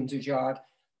Fred Winter's yard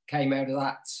came out of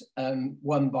that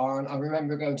one barn. I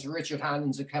remember going to Richard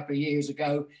Hannon's a couple of years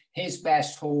ago. His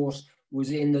best horse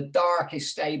was in the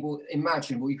darkest stable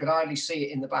imaginable. You could hardly see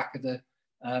it in the back of the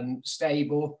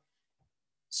stable.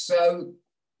 So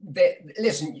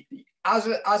listen,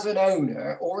 as an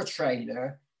owner or a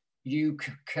trainer, you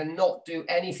cannot do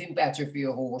anything better for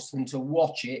your horse than to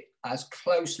watch it as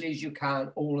closely as you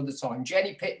can all of the time.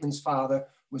 Jenny Pittman's father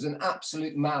was an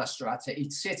absolute master at it.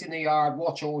 He'd sit in the yard,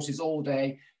 watch horses all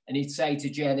day, and he'd say to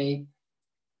Jenny,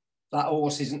 that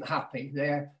horse isn't happy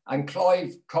there. And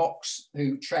Clive Cox,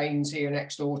 who trains here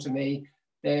next door to me,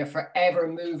 they're forever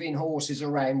moving horses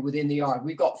around within the yard.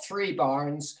 We've got 3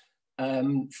 barns,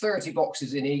 30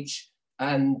 boxes in each,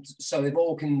 and so they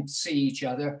all can see each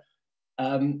other.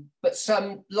 But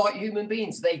some, like human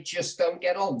beings, they just don't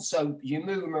get on. So you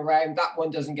move them around. That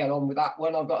one doesn't get on with that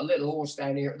one. I've got a little horse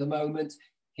down here at the moment.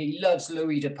 He loves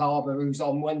Louis de Palma, who's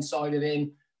on one side of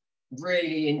him,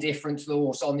 really indifferent to the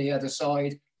horse on the other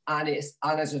side. and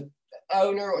as an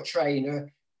owner or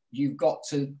trainer, you've got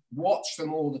to watch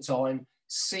them all the time,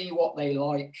 see what they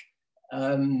like,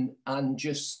 and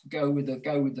just go with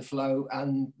the flow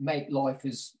and make life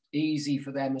as easy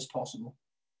for them as possible.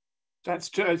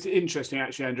 It's interesting,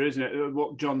 actually, Andrew, isn't it?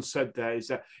 What John said there is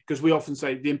that, because we often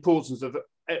say the importance of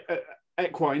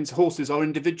equines, horses are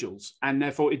individuals, and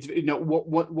therefore, it's, you know,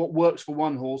 what works for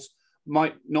one horse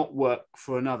might not work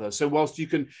for another. So whilst you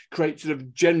can create sort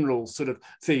of general sort of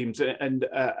themes and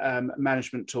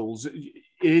management tools, it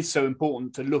is so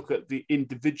important to look at the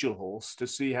individual horse to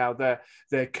see how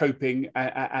they're coping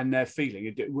and they're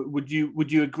feeling. Would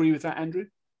you agree with that, Andrew?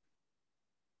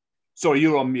 Sorry,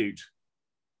 you're on mute.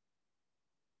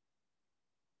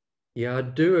 Yeah, I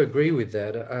do agree with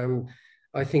that.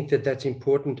 I think that that's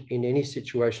important in any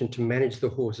situation, to manage the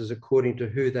horses according to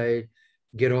who they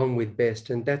get on with best.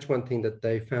 And that's one thing that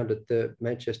they found at the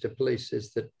Manchester Police,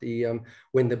 is that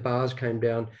when the bars came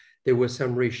down, there was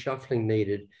some reshuffling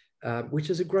needed, which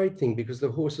is a great thing because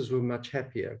the horses were much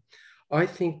happier. I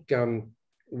think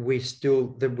we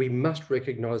must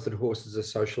recognise that horses are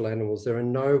social animals. There are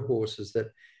no horses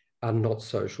that are not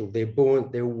social. They're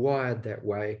wired that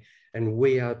way, and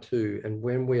we are too. And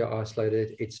when we are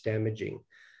isolated, it's damaging.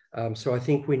 So I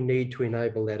think we need to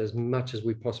enable that as much as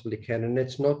we possibly can. And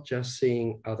it's not just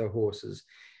seeing other horses.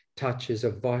 Touch is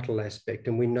a vital aspect.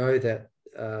 And we know that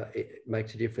it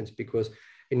makes a difference, because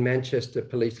in Manchester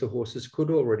Police, the horses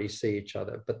could already see each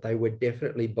other, but they were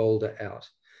definitely bolder out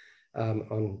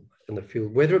on the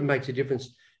field. Whether it makes a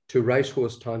difference to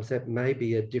racehorse times, that may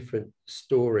be a different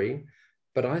story,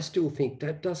 but I still think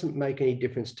that doesn't make any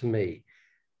difference to me.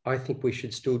 I think we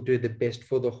should still do the best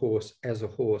for the horse as a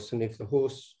horse. And if the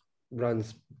horse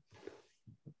runs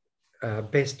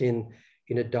best in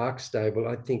a dark stable,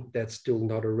 I think that's still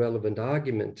not a relevant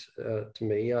argument to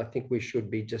me. I think we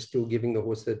should be just still giving the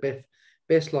horse the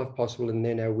best life possible, and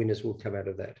then our winners will come out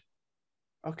of that.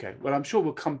 Okay, well, I'm sure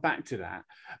we'll come back to that.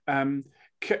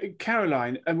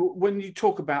 Caroline, when you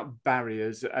talk about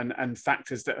barriers and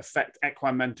factors that affect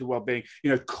equine mental well-being,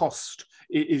 you know, cost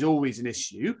is always an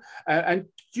issue. And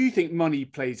do you think money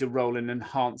plays a role in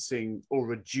enhancing or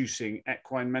reducing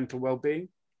equine mental well-being?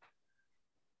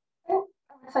 I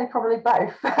would say probably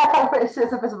both, which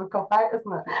is a bit of a cop-out,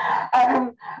 isn't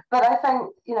it? But I think,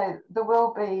 you know, there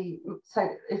will be, so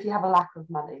if you have a lack of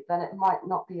money, then it might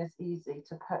not be as easy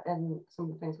to put in some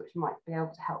of the things which might be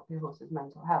able to help your horse's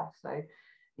mental health. So,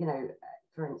 you know,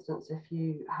 for instance, if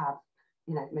you have,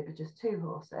 you know, maybe just 2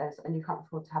 horses and you can't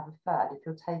afford to have a third, if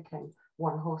you're taking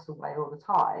one horse away all the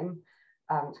time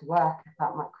to work,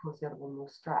 that might cause the other one more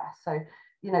stress. So,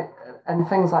 you know, and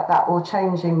things like that, or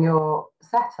changing your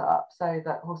setup so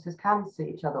that horses can see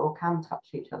each other or can touch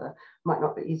each other, might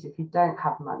not be easy if you don't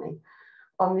have money.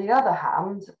 On the other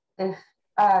hand, if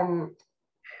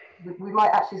we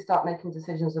might actually start making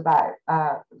decisions about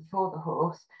for the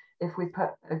horse, if we put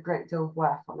a great deal of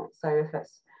worth on it. So if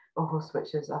it's a horse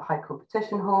which is a high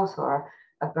competition horse or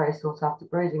a very sought after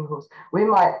breeding horse, we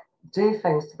might do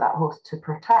things to that horse to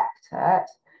protect it,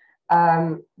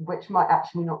 which might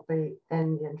actually not be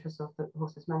in the interest of the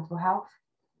horse's mental health.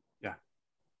 Yeah,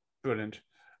 brilliant.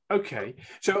 Okay,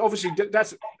 so obviously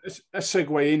that's a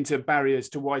segue into barriers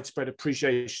to widespread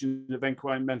appreciation of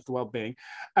equine mental well-being.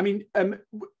 I mean,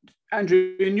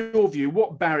 Andrew, in your view,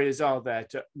 what barriers are there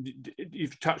to,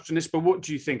 you've touched on this, but what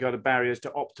do you think are the barriers to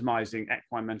optimising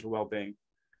equine mental well-being?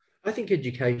 I think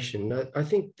education. I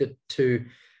think that to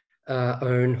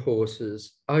own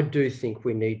horses, I do think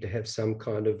we need to have some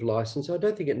kind of license. I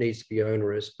don't think it needs to be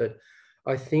onerous, but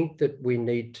I think that we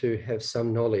need to have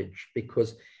some knowledge,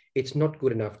 because it's not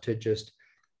good enough to just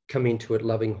come into it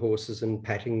loving horses and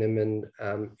patting them and,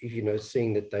 you know,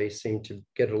 seeing that they seem to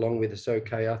get along with us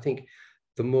okay. I think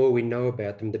the more we know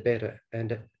about them, the better.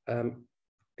 And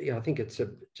yeah, I think it's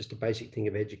just a basic thing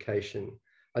of education.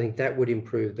 I think that would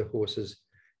improve the horse's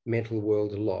mental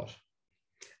world a lot.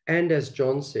 And as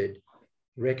John said,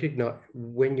 recognize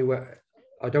when you are,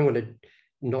 I don't want to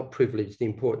not privilege the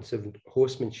importance of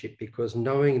horsemanship, because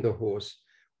knowing the horse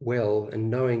well and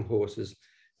knowing horses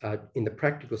in the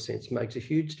practical sense makes a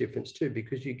huge difference too,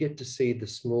 because you get to see the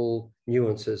small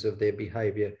nuances of their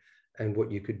behavior and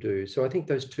what you could do. So I think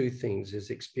those 2 things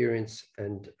is experience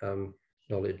and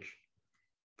knowledge.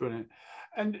 Brilliant.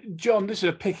 And John, this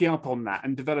is picking up on that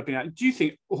and developing that. Do you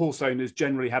think horse owners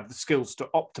generally have the skills to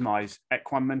optimise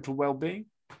equine mental well-being?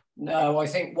 No, I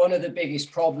think one of the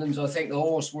biggest problems I think the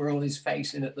horse world is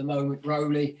facing at the moment,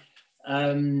 Rowley,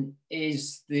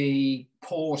 is the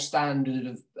poor standard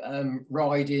of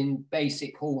riding,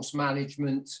 basic horse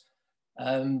management.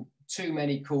 Too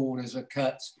many corners are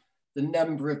cut. the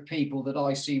number of people that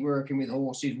I see working with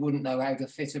horses wouldn't know how to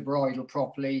fit a bridle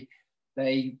properly.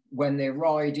 When they're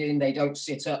riding, they don't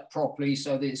sit up properly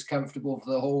so that it's comfortable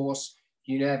for the horse.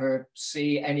 You never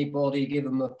see anybody give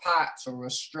them a pat or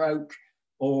a stroke,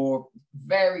 or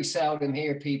very seldom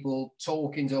hear people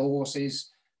talking to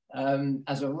horses.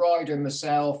 As a rider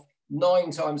myself,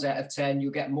 9 times out of 10,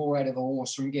 you'll get more out of a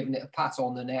horse from giving it a pat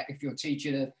on the neck. If you're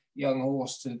teaching a young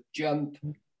horse to jump,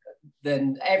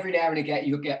 then every now and again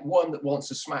you'll get one that wants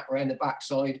to smack around the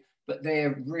backside, but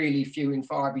they're really few and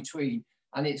far between.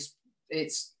 And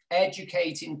it's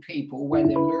educating people when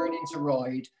they're learning to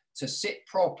ride, to sit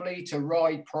properly, to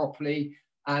ride properly,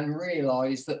 and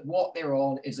realize that what they're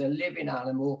on is a living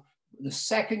animal. The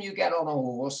second you get on a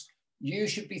horse, you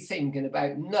should be thinking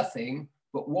about nothing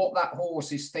but what that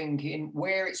horse is thinking,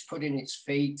 where it's putting its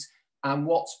feet, and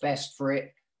what's best for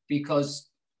it, because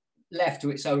left to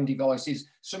its own devices.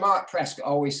 Sir Mark Prescott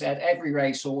always said every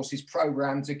racehorse is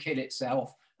programmed to kill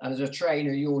itself, and as a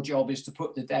trainer your job is to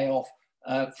put the day off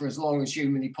for as long as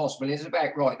humanly possible. It's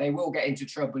about right. They will get into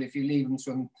trouble if you leave them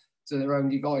to their own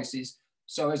devices.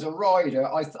 So as a rider,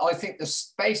 I think the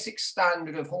basic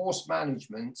standard of horse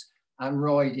management and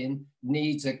riding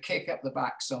need to kick up the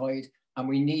backside, and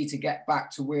we need to get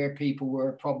back to where people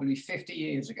were probably 50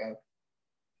 years ago.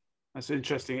 That's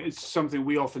interesting. It's something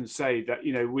we often say that,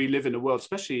 you know, we live in a world,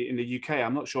 especially in the UK.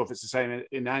 I'm not sure if it's the same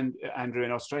in Andrew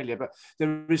in Australia, but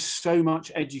there is so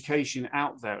much education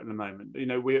out there at the moment,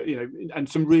 and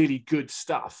some really good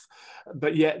stuff,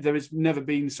 but yet there has never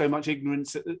been so much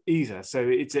ignorance either. So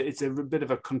it's a bit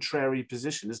of a contrary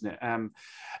position, isn't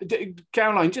it?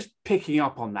 Caroline, just picking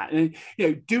up on that,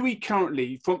 do we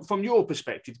currently, from your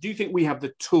perspective, do you think we have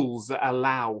the tools that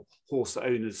allow horse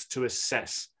owners to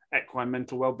assess equine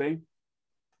mental well-being?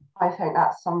 I think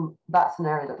that's an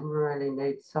area that really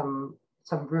needs some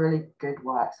really good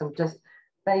work. Some just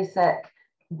basic,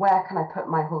 where can I put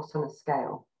my horse on a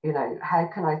scale? How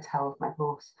can I tell if my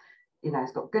horse,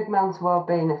 has got good mental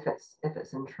well-being, if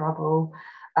it's in trouble?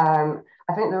 I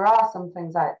think there are some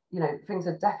things that, things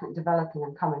are definitely developing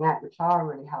and coming out which are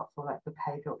really helpful, like the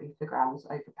behavioural ethograms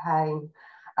over pain,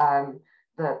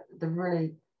 the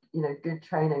really good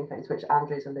training things which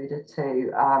Andrew's alluded to,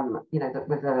 that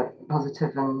with a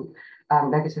positive and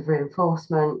negative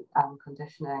reinforcement,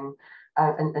 conditioning,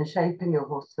 and shaping your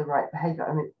horse to the right behaviour.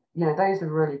 I mean, those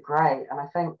are really great. And I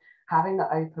think having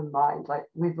the open mind, like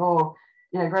we've all,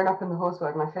 grown up in the horse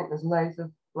world, and I think there's loads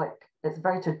of, it's a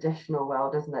very traditional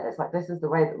world, isn't it? It's like, this is the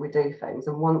way that we do things.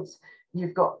 And once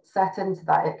you've got set into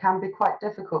that, it can be quite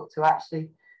difficult to actually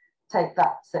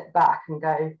sit back and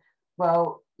go,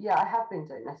 well, yeah, I have been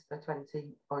doing this for 20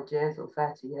 odd years or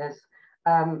 30 years,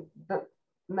 but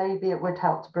maybe it would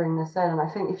help to bring this in. And I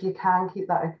think if you can keep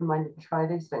that open-minded and try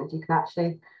these things, you can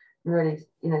actually really,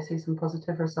 see some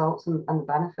positive results and the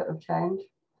benefit of change.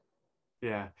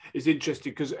 Yeah, it's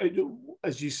interesting because,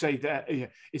 as you say, that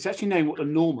it's actually knowing what the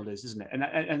normal is, isn't it?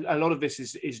 And a lot of this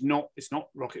is not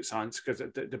rocket science, because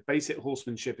the basic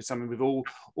horsemanship is something we've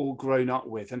all grown up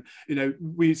with, and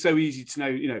we're so easy to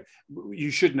know. You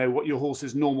should know what your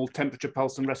horse's normal temperature,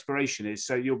 pulse, and respiration is,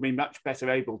 so you'll be much better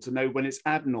able to know when it's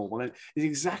abnormal. And it's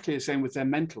exactly the same with their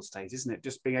mental state, isn't it?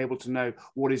 Just being able to know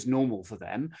what is normal for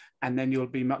them, and then you'll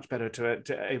be much better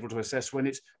able to assess when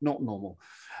it's not normal.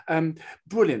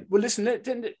 Brilliant. Well, listen,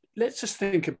 let's just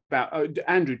think about,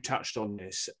 Andrew touched on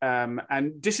this,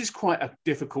 and this is quite a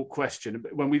difficult question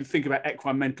when we think about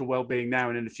equine mental well-being now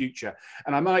and in the future.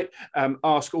 And I might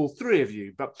ask all three of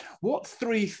you, but what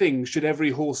 3 things should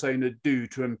every horse owner do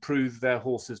to improve their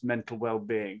horse's mental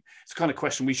well-being? It's the kind of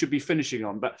question we should be finishing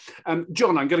on. But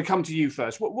John, I'm going to come to you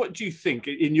first. What do you think,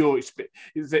 in your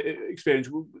experience,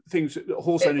 things that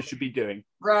horse owners should be doing?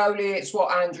 Rowley, it's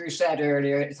what Andrew said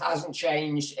earlier. It hasn't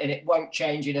changed, and it won't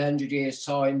change in 100 years'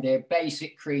 time. They're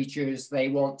basic creatures. They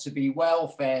want to be well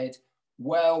fed,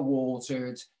 well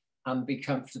watered, and be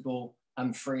comfortable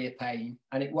and free of pain.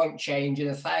 And it won't change in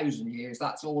 1,000 years.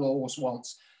 That's all a horse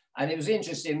wants. And it was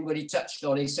interesting what he touched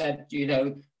on. He said,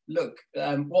 look,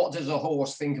 what does a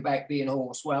horse think about being a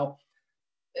horse? Well,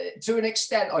 to an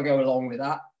extent, I go along with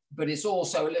that. But it's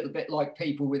also a little bit like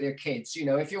people with their kids.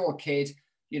 If you're a kid,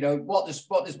 what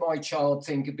does my child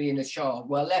think of being a child?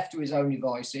 Well, left to his own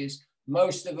devices,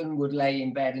 most of them would lay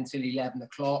in bed until 11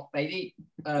 o'clock. They'd eat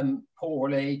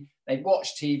poorly. They'd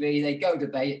watch TV. They'd go to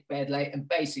bed late and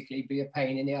basically be a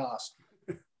pain in the arse.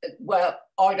 Well,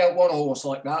 I don't want a horse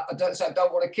like that. I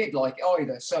don't want a kid like it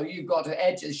either. So you've got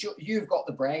to you've got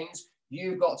the brains.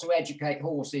 You've got to educate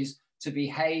horses to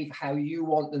behave how you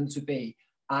want them to be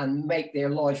and make their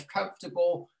life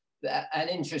comfortable. And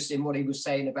interesting what he was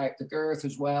saying about the girth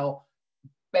as well.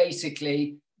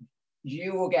 Basically,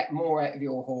 you will get more out of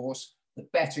your horse the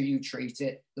better you treat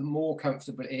it, the more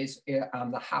comfortable it is,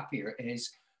 and the happier it is.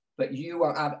 But you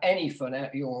won't have any fun out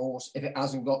of your horse if it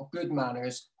hasn't got good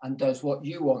manners and does what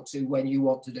you want to when you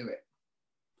want to do it.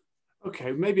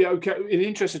 Okay, maybe, okay, in the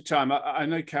interest of time, I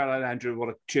know Caroline and Andrew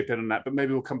want to chip in on that, but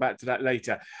maybe we'll come back to that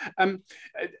later.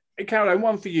 Caroline,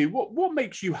 one for you. What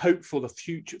makes you hope for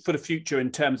the future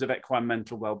in terms of equine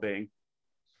mental well-being?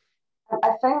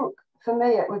 I think for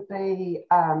me it would be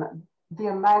the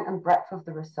amount and breadth of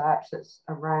the research that's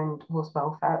around horse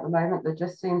welfare at the moment. There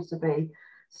just seems to be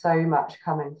so much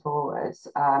coming forwards,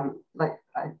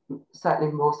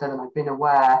 certainly more so than I've been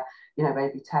aware,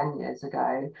 maybe 10 years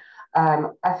ago.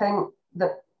 I think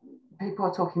that people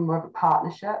are talking more of a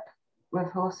partnership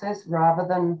with horses rather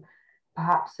than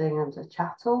perhaps seeing them as a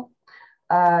chattel.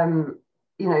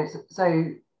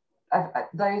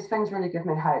 Those things really give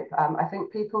me hope. I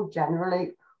think people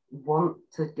generally want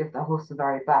to give their horse the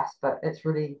very best, but it's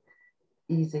really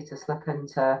easy to slip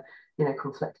into,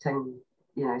 conflicting,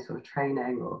 sort of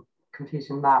training or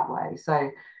confusion that way.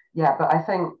 So, yeah, but I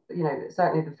think,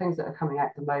 certainly the things that are coming out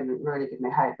at the moment really give me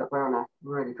hope that we're on a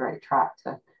really great track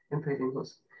to improving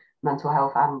horse mental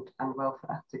health and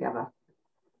welfare together.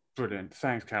 Brilliant.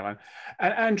 Thanks, Caroline.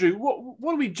 And Andrew,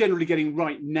 what are we generally getting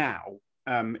right now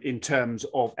in terms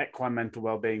of equine mental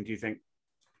well-being, do you think?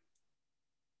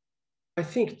 I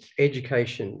think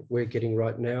education we're getting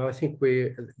right now. I think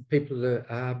people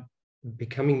are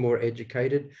becoming more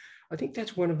educated. I think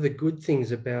that's one of the good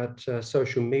things about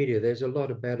social media. There's a lot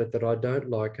about it that I don't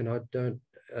like, and I don't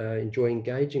enjoy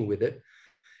engaging with it.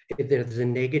 There's a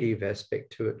negative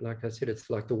aspect to it. Like I said, it's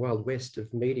like the Wild West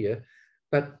of media.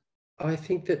 But I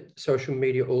think that social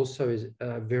media also is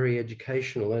very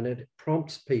educational, and it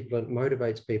prompts people and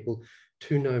motivates people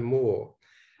to know more.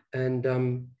 And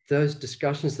those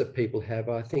discussions that people have,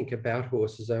 I think, about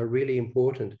horses are really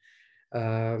important,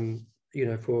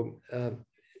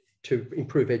 to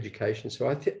improve education. So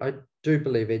I do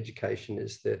believe education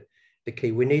is the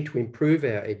key. We need to improve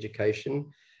our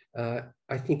education.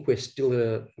 I think we're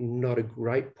still not a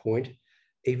great point.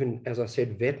 Even, as I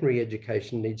said, veterinary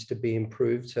education needs to be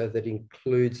improved so that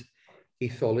includes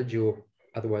ethology, or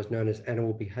otherwise known as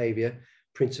animal behavior,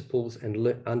 principles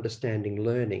and understanding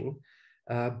learning.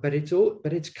 But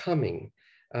it's coming.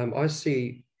 I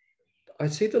see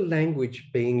the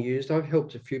language being used. I've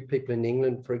helped a few people in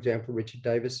England, for example, Richard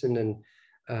Davison and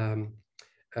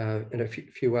a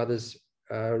few others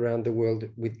around the world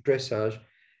with dressage.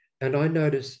 And I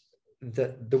notice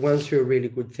that the ones who are really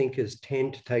good thinkers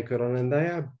tend to take it on, and they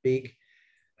are big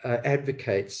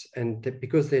advocates. And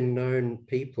because they're known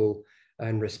people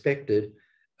and respected,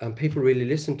 people really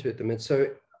listen to them. And so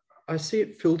I see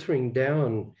it filtering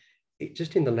down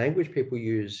just in the language people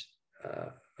use.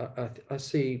 I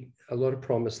see a lot of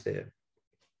promise there.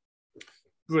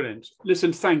 Brilliant.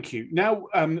 Listen, thank you. Now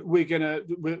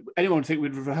anyone think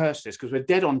we'd rehearse this, because we're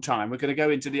dead on time. We're going to go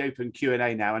into the open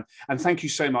Q&A now, and thank you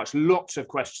so much. Lots of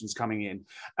questions coming in,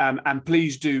 and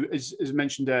please do, as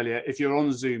mentioned earlier, if you're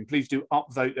on Zoom, please do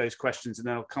upvote those questions, and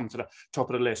then I'll come to the top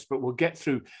of the list, but we'll get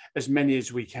through as many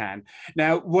as we can.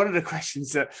 Now, one of the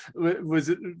questions that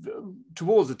was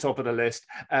towards the top of the list,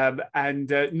 and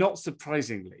not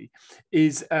surprisingly,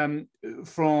 is from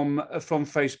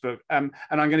Facebook, and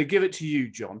I'm going to give it to you,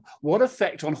 John. What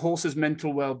effect on horses'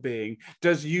 mental well-being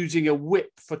does using a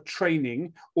whip for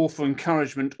training or for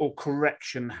encouragement or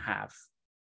correction have?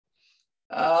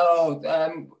 Oh,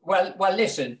 well,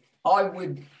 listen, I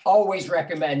would always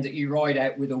recommend that you ride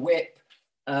out with a whip.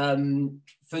 I've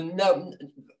ridden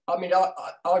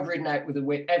out with a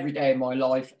whip every day of my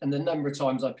life, and the number of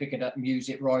times I pick it up and use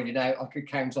it riding out, I could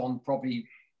count on probably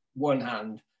one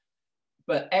hand.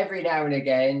 But every now and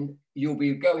again, you'll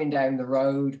be going down the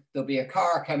road, there'll be a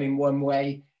car coming one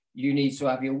way, you need to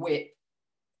have your whip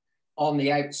on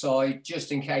the outside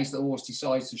just in case the horse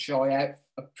decides to shy out.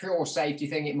 A pure safety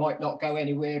thing, it might not go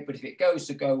anywhere, but if it goes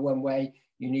to go one way,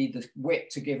 you need the whip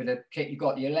to give it a kick. You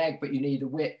got your leg, but you need a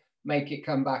whip, make it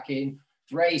come back in.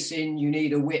 Racing, you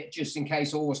need a whip just in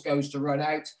case a horse goes to run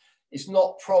out. It's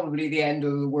not probably the end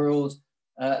of the world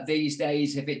these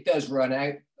days if it does run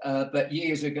out. But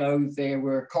years ago, there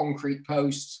were concrete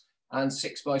posts and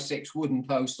 6x6 wooden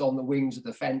posts on the wings of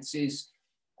the fences.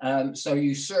 So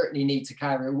you certainly need to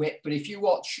carry a whip. But if you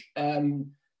watch a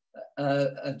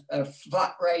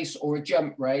flat race or a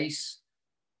jump race,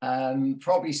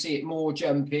 probably see it more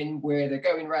jumping, where they're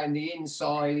going around the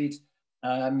inside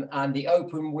and the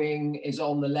open wing is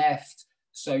on the left.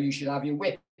 So you should have your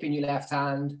whip in your left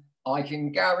hand. I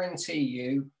can guarantee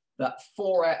you that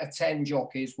 4 out of 10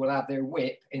 jockeys will have their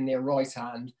whip in their right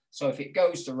hand. So if it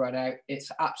goes to run out,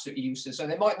 it's absolutely useless. So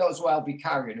they might not as well be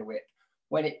carrying a whip.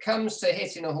 when it comes to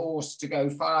hitting a horse to go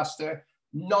faster,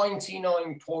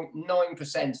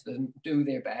 99.9% of them do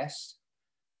their best.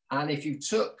 And if you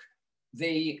took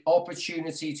the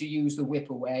opportunity to use the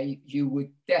whip away, you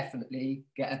would definitely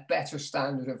get a better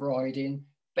standard of riding,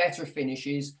 better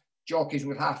finishes. Jockeys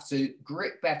would have to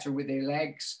grip better with their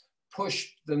legs, push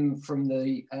them from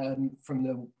the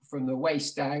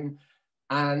waist down,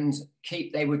 and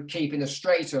they would keep in a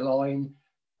straighter line.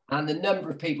 And the number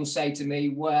of people say to me,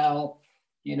 well,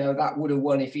 you know, that would have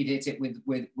won if he'd hit it with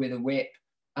a whip.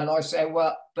 And I say,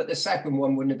 well, but the second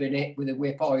one wouldn't have been hit with a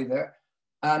whip either.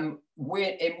 In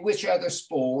which other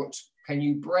sport can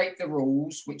you break the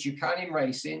rules, which you can in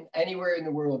racing? Anywhere in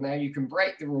the world now, you can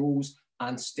break the rules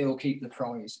and still keep the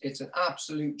prize. It's an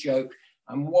absolute joke.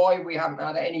 And why we haven't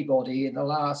had anybody in the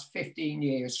last 15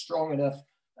 years strong enough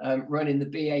running the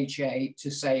BHA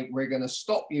to say we're going to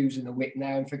stop using the whip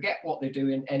now and forget what they're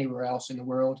doing anywhere else in the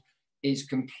world is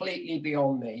completely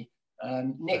beyond me.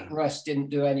 Nick Russ didn't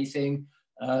do anything.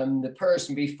 The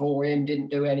person before him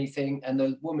didn't do anything, and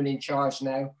the woman in charge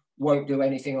now won't do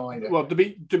anything either. Well, to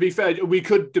be fair, we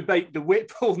could debate the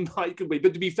whip all night, could we?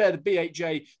 But to be fair, the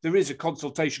BHA, there is a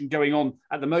consultation going on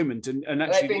at the moment, and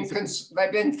actually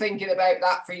they've been thinking about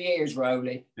that for years,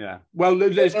 Rowley. Yeah. Well,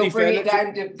 let's be fair.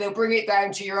 They'll bring it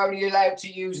down to you're only allowed to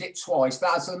use it twice.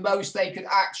 That's the most they could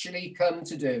actually come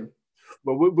to do.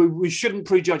 Well, we shouldn't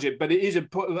prejudge it, but it is a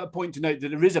point to note that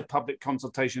there is a public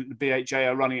consultation that the BHA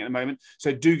are running at the moment.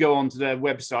 So do go onto their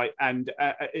website and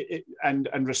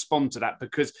respond to that,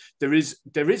 because there is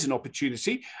an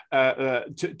opportunity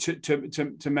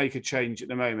to make a change at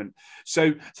the moment.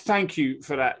 So thank you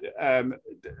for that,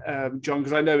 John,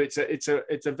 because I know it's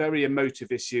a very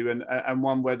emotive issue and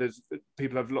one where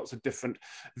people have lots of different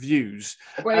views.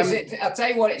 Well, I'll tell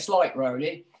you what it's like,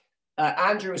 Rowley.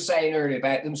 Andrew was saying earlier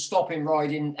about them stopping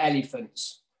riding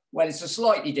elephants. Well, it's a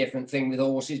slightly different thing with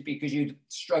horses, because you'd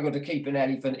struggle to keep an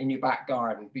elephant in your back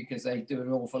garden because they do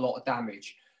an awful lot of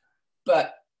damage.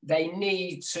 But they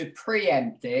need to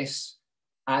preempt this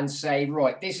and say,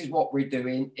 right, this is what we're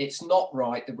doing. It's not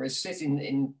right that we're sitting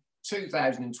in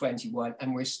 2021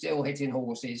 and we're still hitting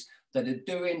horses that are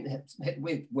doing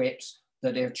with whips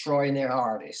that are trying their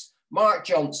hardest. Mark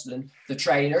Johnston, the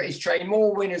trainer, is trained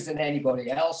more winners than anybody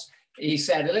else. He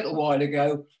said a little while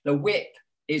ago, the whip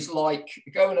is like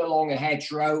going along a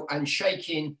hedgerow and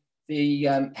shaking the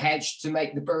hedge to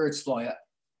make the birds fly up.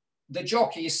 The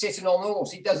jockey is sitting on the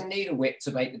horse. He doesn't need a whip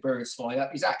to make the birds fly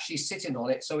up. He's actually sitting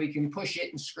on it so he can push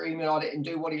it and scream at it and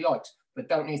do what he likes, but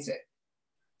don't hit it.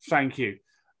 Thank you.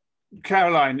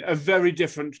 Caroline, a very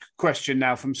different question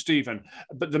now from Stephen,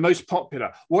 but the most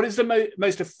popular. What is the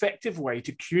most effective way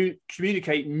to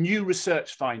communicate new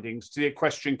research findings to the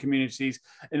equestrian communities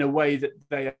in a way that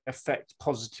they affect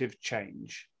positive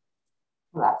change?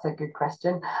 Well, that's a good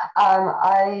question.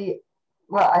 I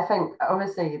think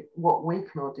obviously what we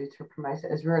can all do to promote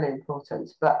it is really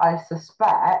important, but I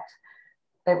suspect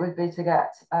it would be to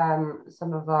get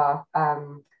some of our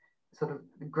sort of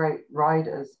great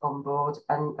riders on board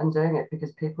and doing it,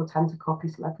 because people tend to copy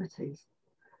celebrities.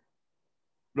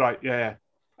 Right, yeah,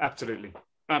 absolutely.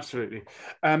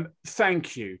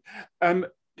 Thank you.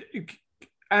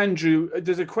 Andrew,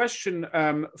 there's a question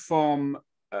from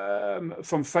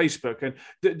Facebook,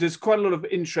 and there's quite a lot of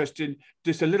interest in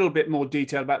just a little bit more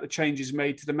detail about the changes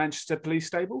made to the Manchester Police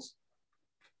Stables.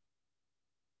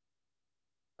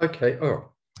 Okay,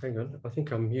 oh, hang on, I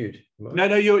think I'm mute.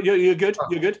 No, you're good.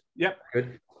 You're good. Yep.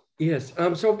 Good. Yes.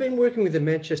 So I've been working with the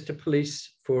Manchester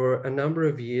Police for a number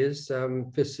of years,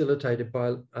 facilitated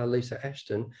by Lisa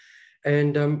Ashton,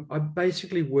 and I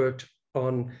basically worked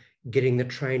on getting the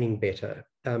training better,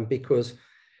 and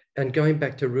going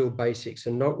back to real basics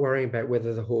and not worrying about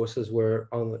whether the horses were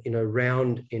on a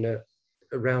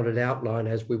rounded outline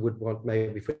as we would want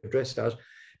maybe for dressage,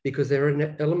 because there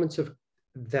are elements of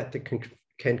that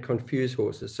can confuse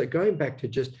horses. So going back to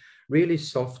just really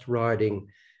soft riding,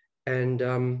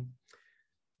 and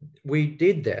we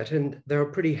did that, and they were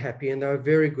pretty happy and they were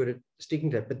very good at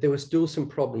sticking to that, but there were still some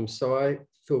problems. So I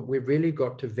thought we really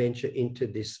got to venture into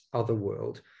this other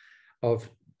world of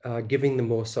giving them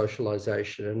more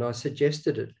socialization. And I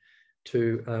suggested it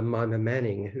to Mima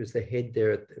Manning, who's the head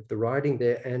there at the riding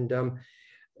there. And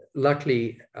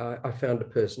luckily, I found a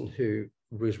person who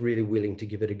was really willing to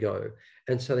give it a go.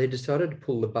 And so they decided to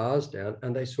pull the bars down,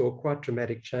 and they saw quite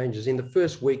dramatic changes. In the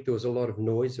first week, there was a lot of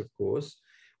noise, of course.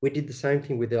 We did the same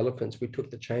thing with elephants. We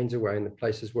took the chains away in the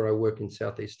places where I work in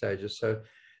Southeast Asia. So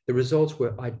the results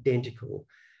were identical.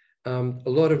 A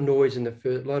lot of noise in the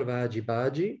first, a lot of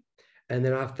argy-bargy. And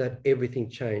then after that, everything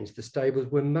changed. The stables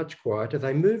were much quieter.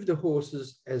 They moved the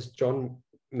horses, as John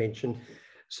mentioned,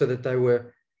 so that they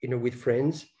were with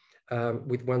friends,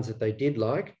 with ones that they did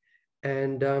like,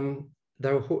 and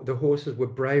the horses were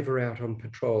braver out on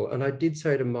patrol. And I did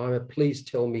say to Mima, please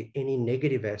tell me any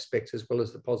negative aspects as well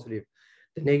as the positive.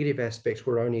 The negative aspects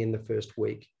were only in the first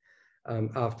week.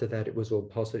 After that, it was all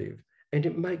positive. And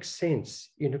it makes sense,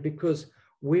 because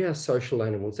we are social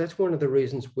animals. That's one of the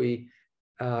reasons we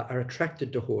are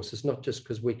attracted to horses, not just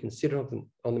because we can sit on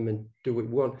them and do what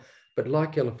we want, but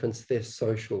like elephants, they're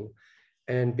social.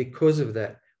 And because of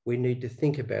that, we need to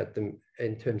think about them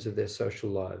in terms of their social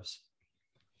lives.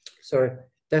 So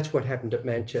that's what happened at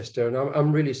Manchester. And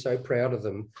I'm really so proud of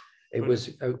them. It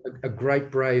was a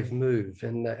great, brave move,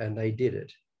 and they did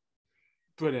it.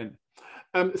 Brilliant.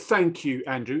 Thank you,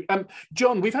 Andrew.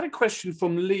 John, we've had a question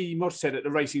from Lee Mossed at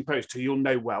the Racing Post, who you'll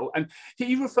know well, and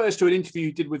he refers to an interview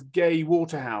he did with Gay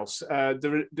Waterhouse,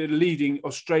 the leading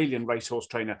Australian racehorse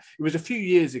trainer. It was a few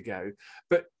years ago,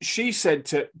 but she said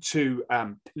to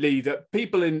Lee that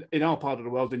people in our part of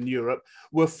the world, in Europe,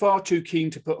 were far too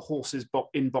keen to put horses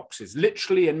in boxes,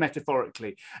 literally and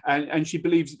metaphorically, and she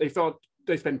believes that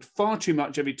they spend far too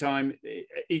much every time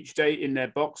each day in their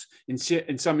box. In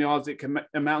some yards, it can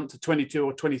amount to 22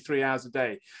 or 23 hours a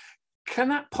day. Can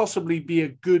that possibly be a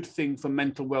good thing for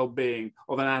mental well-being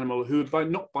of an animal who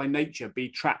would not by nature be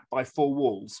trapped by four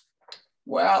walls?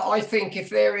 Well, I think if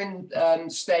they're in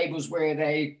stables where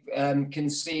they can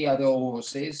see other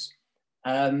horses,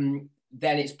 then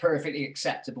it's perfectly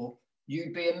acceptable.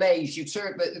 You'd be amazed.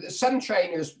 But some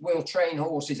trainers will train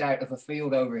horses out of a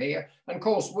field over here. And of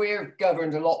course, we're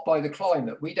governed a lot by the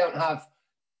climate. We don't have,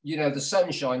 the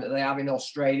sunshine that they have in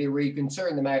Australia, where you can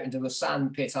turn them out into a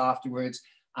sand pit afterwards,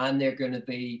 and they're going to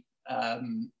be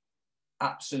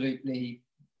absolutely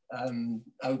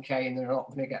okay, and they're not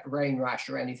going to get rain rash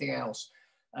or anything else.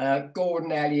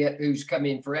 Gordon Elliott, who's come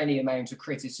in for any amount of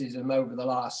criticism over the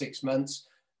last 6 months,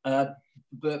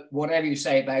 but whatever you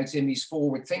say about him, he's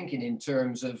forward thinking in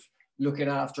terms of looking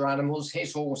after animals.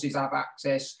 His horses have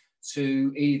access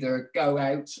to either go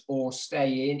out or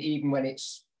stay in, even when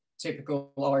it's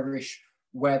typical Irish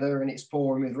weather and it's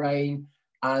pouring with rain,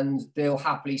 and they'll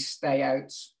happily stay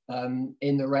out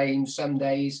in the rain some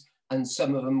days, and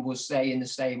some of them will stay in the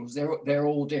stables. They're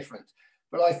all different.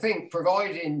 But I think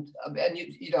providing, and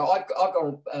I've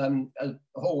got a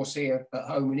horse here at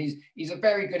home, and he's a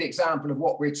very good example of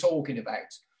what we're talking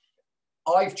about.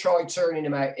 I've tried turning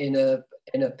him out in a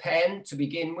pen to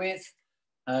begin with.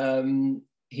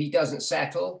 He doesn't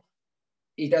settle.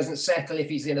 He doesn't settle if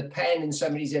he's in a pen and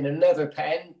somebody's in another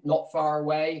pen not far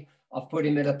away. I've put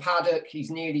him in a paddock.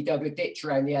 He's nearly dug a ditch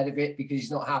around the end of it because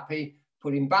he's not happy.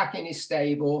 Put him back in his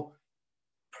stable,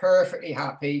 perfectly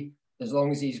happy, as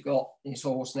long as he's got his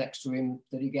horse next to him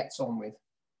that he gets on with.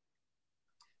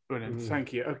 Brilliant.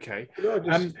 Thank you. Okay.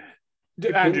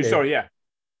 Andrew, sorry, yeah.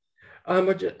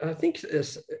 I think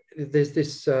there's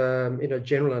this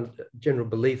general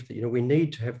belief that we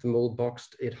need to have them all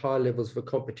boxed at high levels for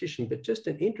competition. But just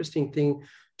an interesting thing,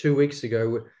 2 weeks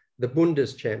ago, the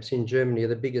Bundeschamps in Germany are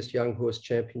the biggest young horse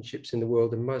championships in the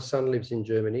world, and my son lives in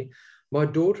Germany. My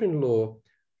daughter-in-law,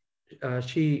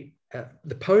 the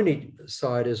pony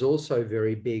side is also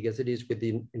very big, as it is with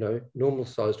the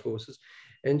normal-sized horses,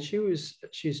 and she's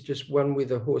just won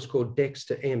with a horse called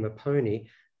Dexter M, a pony.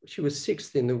 She was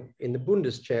 6th in the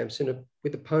Bundeschamps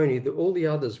with a pony. All the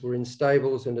others were in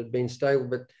stables and had been stable,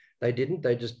 but they didn't.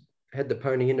 They just had the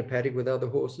pony in a paddock with other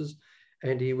horses,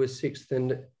 and he was 6th.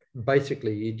 And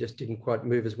basically, he just didn't quite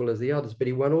move as well as the others. But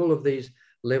he won all of these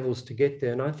levels to get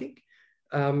there. And I think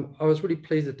I was really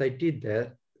pleased that they did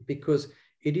that, because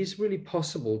it is really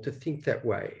possible to think that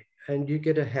way, and you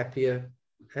get a happier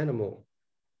animal.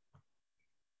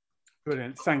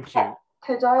 Brilliant. Thank you.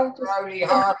 Could I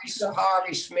just...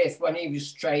 Harvey Smith, when he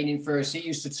was training first, he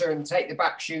used to take the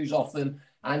back shoes off them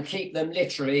and keep them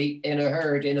literally in a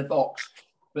herd in a box.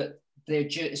 But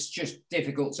it's just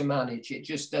difficult to manage. It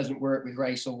just doesn't work with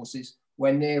racehorses.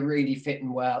 When they're really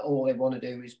fitting well, all they want to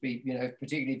do is be,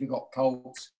 particularly if you've got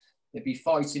colts, they'd be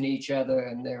fighting each other,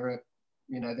 and they're a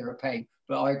pain.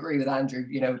 But I agree with Andrew.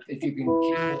 If you can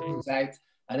keep horses out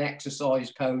and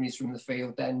exercise ponies from the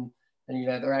field, then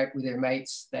they're out with their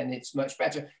mates, then it's much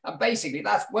better. And basically,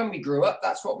 that's when we grew up.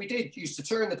 That's what we did. Used to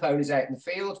turn the ponies out in the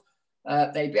field.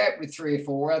 They'd be out with 3 or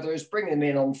 4 others, bring them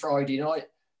in on Friday night,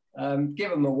 give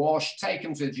them a wash, take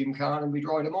them to the gymkhana, and we'd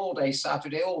ride them all day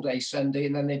Saturday, all day Sunday,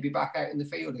 and then they'd be back out in the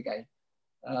field again.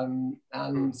 Then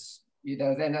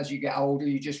as you get older,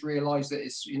 you just realise that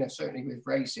it's, certainly with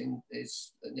racing,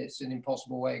 it's an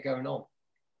impossible way of going on.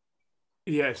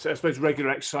 Yes, I suppose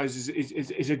regular exercise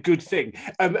is a good thing.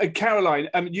 Caroline,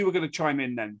 you were going to chime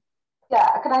in then.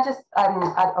 Yeah, can I just,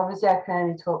 obviously I can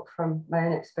only talk from my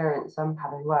own experience,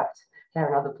 having worked here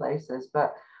and other places.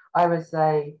 But I would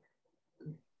say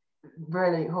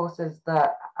really horses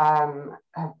that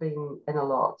have been in a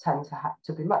lot tend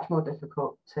to be much more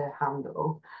difficult to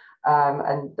handle,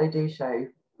 and they do show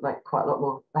like quite a lot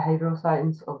more behavioural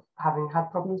signs of having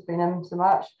had problems being in so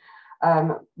much.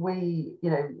 We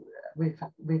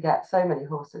get so many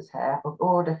horses here of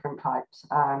all different types,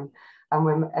 and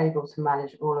we're able to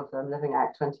manage all of them living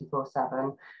out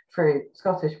 24/7 through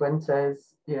Scottish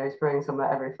winters, spring, summer,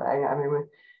 everything. I mean,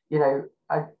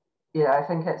 I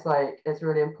think it's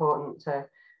really important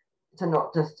to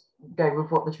not just go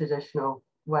with what the traditional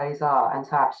ways are, and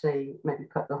to actually maybe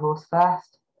put the horse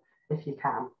first if you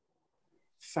can.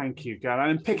 Thank you, Gary.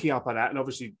 And picking up on that, and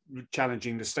obviously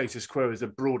challenging the status quo is a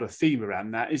broader theme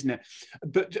around that, isn't it?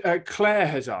 But Claire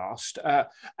has asked,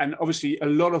 and obviously a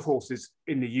lot of horses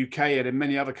in the UK and in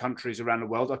many other countries around the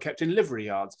world are kept in livery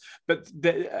yards, but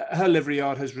her livery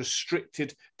yard has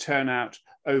restricted turnout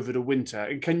over the winter.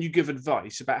 And can you give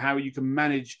advice about how you can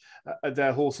manage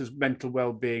their horse's mental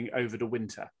well-being over the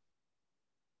winter?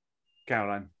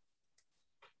 Caroline.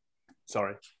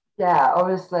 Sorry. Yeah,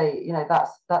 obviously,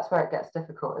 that's where it gets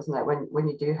difficult, isn't it? When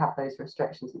you do have those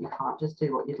restrictions and you can't just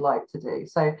do what you'd like to do.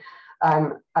 So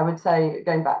I would say,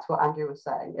 going back to what Andrew was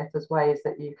saying, if there's ways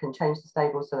that you can change the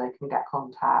stable so they can get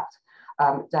contact,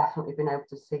 definitely being able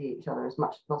to see each other as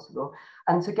much as possible,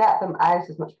 and to get them out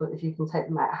as much, if you can take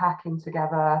them out hacking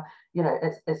together,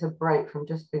 it's a break from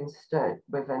just being stood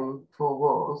within four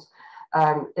walls.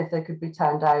 If they could be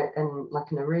turned out in like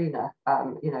an arena,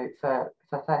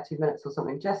 for 30 minutes or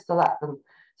something, just to let them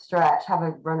stretch, have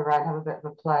a run around, have a bit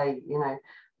of a play.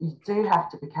 You do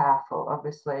have to be careful,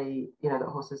 obviously, that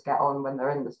horses get on when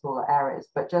they're in the smaller areas,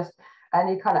 but just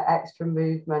any kind of extra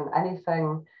movement,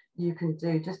 anything you can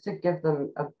do just to give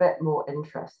them a bit more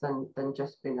interest than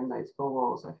just being in those four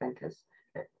walls, I think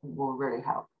it will really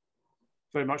help.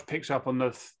 Very much picks up on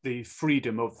the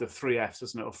freedom of the 3 Fs,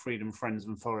 doesn't it? Of freedom, friends,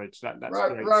 and forage. That's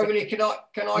great. Rowley, can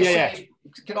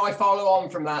I follow on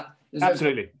from that? There's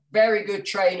Absolutely. A very good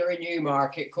trainer in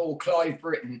Newmarket called Clive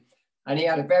Britton, and he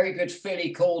had a very good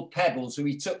filly called Pebbles, who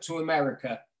he took to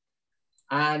America,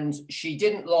 and she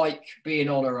didn't like being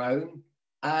on her own,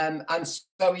 and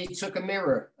so he took a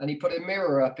mirror and he put a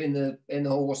mirror up in the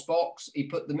horse box. He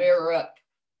put the mirror up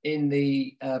in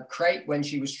the crate when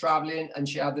she was traveling, and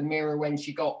she had the mirror when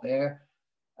she got there.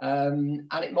 And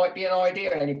it might be an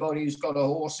idea, anybody who's got a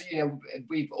horse,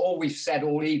 we've always said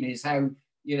all evening is how,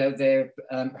 they're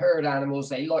herd animals,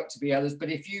 they like to be others. But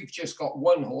if you've just got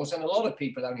one horse, and a lot of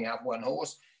people only have one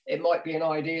horse, it might be an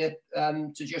idea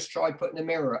to just try putting a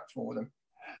mirror up for them.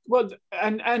 Well,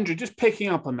 and Andrew, just picking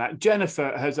up on that,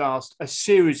 Jennifer has asked a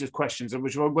series of questions,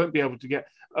 which I won't be able to get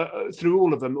through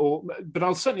all of them, but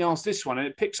I'll certainly ask this one, and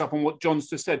it picks up on what John's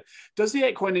just said. Does the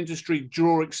equine industry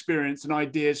draw experience and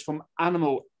ideas from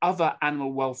other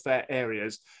animal welfare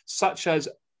areas, such as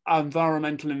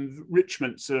environmental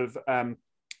enrichments of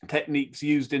techniques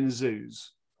used in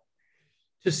zoos?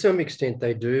 To some extent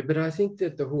they do, but I think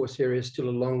that the horse area is still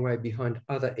a long way behind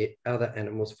other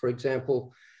animals. For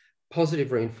example,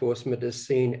 positive reinforcement is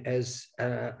seen as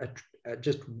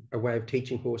just a way of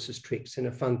teaching horses tricks and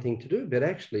a fun thing to do, but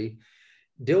actually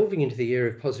delving into the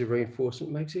area of positive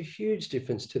reinforcement makes a huge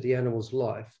difference to the animal's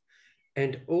life,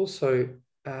 and also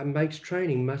makes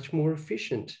training much more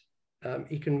efficient.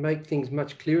 You can make things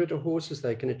much clearer to horses.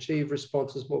 They can achieve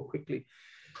responses more quickly.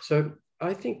 So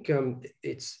I think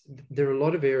there are a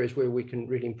lot of areas where we can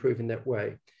really improve in that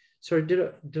way. So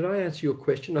did I answer your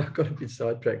question? I got a bit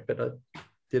sidetracked, but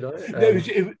did I?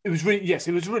 It was really, yes,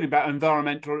 it was really about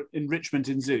environmental enrichment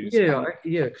in zoos.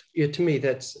 Yeah. To me,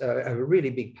 that's a really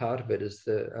big part of it, is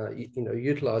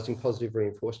utilizing positive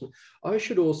reinforcement. I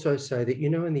should also say that,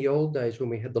 in the old days when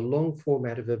we had the long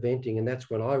format of eventing, and that's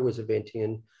when I was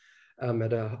eventing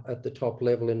at the top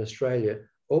level in Australia,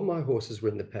 all my horses were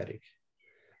in the paddock.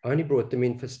 I only brought them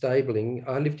in for stabling.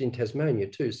 I lived in Tasmania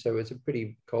too, so it's a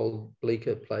pretty cold,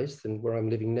 bleaker place than where I'm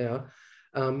living now.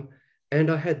 And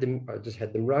I just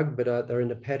had them rugged, but they're in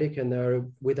the paddock and they're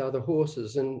with other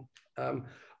horses. And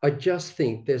I just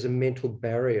think there's a mental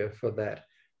barrier for that.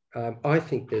 I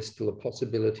think there's still a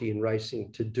possibility in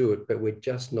racing to do it, but we're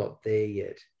just not there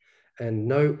yet.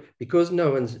 And because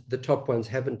the top ones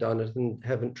haven't done it and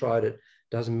haven't tried it,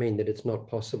 doesn't mean that it's not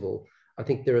possible. I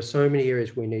think there are so many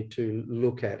areas we need to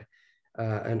look at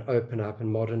and open up and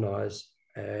modernize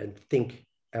and think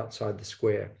outside the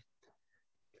square.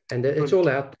 And it's all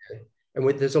out there. And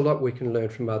there's a lot we can learn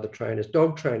from other trainers.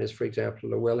 Dog trainers, for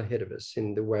example, are well ahead of us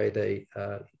in the way they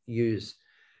use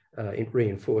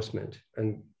reinforcement.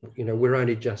 And, we're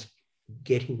only just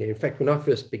getting there. In fact, when I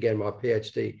first began my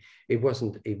PhD, it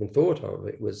wasn't even thought of.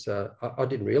 It was, I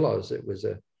didn't realize it was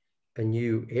a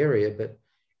new area, but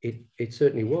it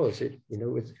certainly was.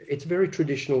 It's very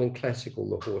traditional and classical,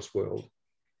 the horse world.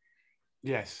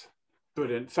 Yes.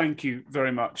 Brilliant. Thank you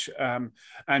very much,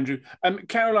 Andrew.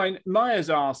 Caroline Myers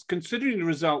asked, considering the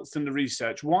results and the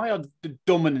research, why are the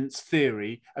dominance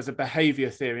theory as a behaviour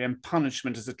theory and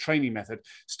punishment as a training method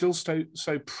still so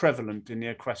prevalent in the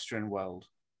equestrian world?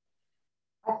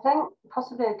 I think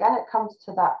possibly, again, it comes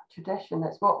to that tradition.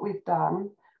 It's what we've done.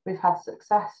 We've had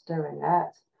success doing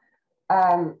it.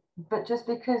 But just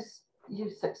because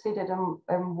you've succeeded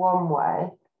in one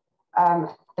way,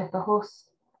 if the horse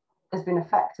has been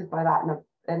affected by that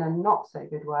in a not so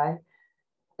good way,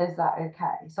 is that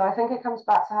okay? So I think it comes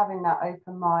back to having that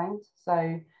open mind.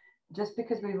 So just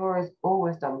because we've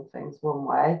always done things one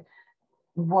way,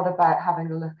 what about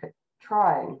having a look at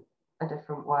trying a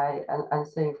different way and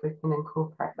seeing if we can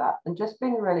incorporate that, and just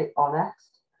being really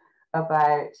honest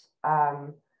about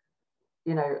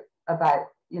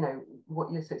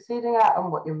what you're succeeding at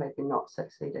and what you're maybe not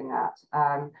succeeding at,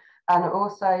 and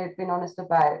also being honest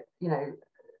about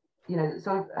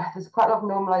sort of, there's quite a lot of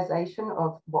normalization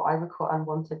of what I would call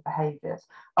unwanted behaviors.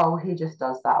 Oh, he just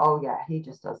does that. Oh yeah, he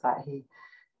just does that.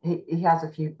 He has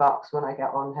a few bucks when I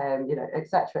get on him,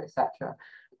 etc., etc.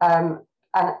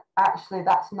 And actually,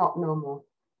 that's not normal.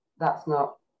 That's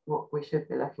not what we should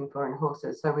be looking for in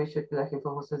horses. So we should be looking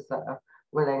for horses that are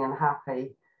willing and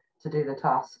happy to do the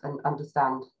task and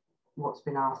understand what's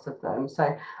been asked of them.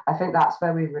 So I think that's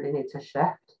where we really need to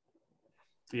shift.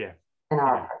 Yeah. In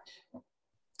our approach.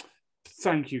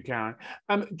 Thank you, Karen.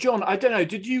 John, I don't know,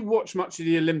 did you watch much of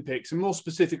the Olympics? And more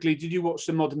specifically, did you watch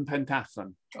the modern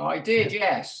pentathlon? I did,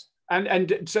 yes.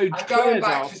 And so going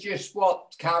back to just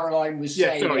what Caroline was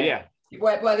saying. Sorry, yeah.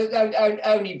 Well,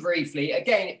 only briefly.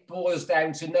 Again, it boils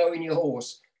down to knowing your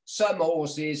horse. Some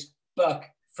horses buck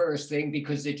first thing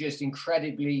because they're just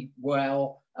incredibly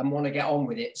well and want to get on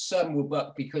with it. Some will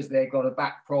buck because they've got a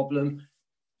back problem.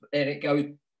 Then it goes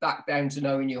back down to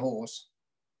knowing your horse.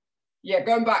 Yeah,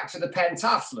 going back to the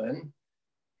pentathlon,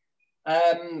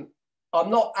 I'm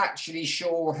not actually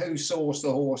sure who sourced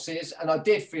the horses, and I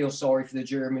did feel sorry for the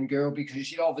German girl because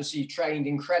she obviously trained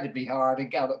incredibly hard and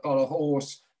got a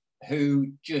horse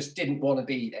who just didn't want to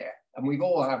be there. And we've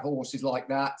all had horses like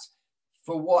that.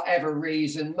 For whatever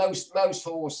reason, most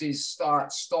horses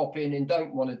start stopping and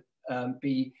don't want to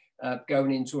be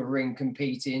going into a ring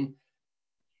competing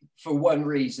for one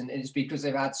reason, and it's because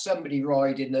they've had somebody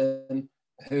riding them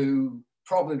who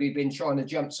probably been trying to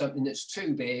jump something that's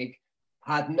too big,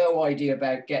 had no idea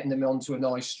about getting them onto a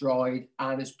nice stride,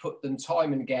 and has put them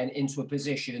time and again into a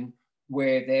position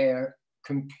where they're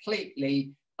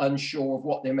completely unsure of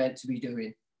what they're meant to be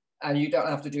doing. And you don't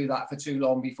have to do that for too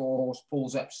long before a horse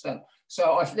pulls up stunt.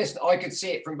 So I could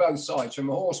see it from both sides.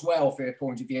 From a horse welfare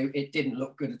point of view, it didn't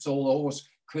look good at all. The horse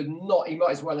could not, he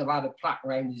might as well have had a plaque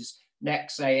around his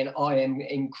neck saying, I am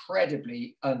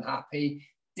incredibly unhappy.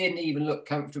 Didn't even look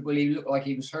comfortable. He looked like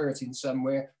he was hurting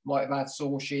somewhere, might have had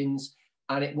sore shins,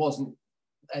 and it wasn't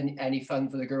any fun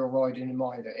for the girl riding him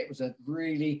either. It was a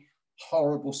really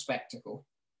horrible spectacle.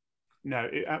 No,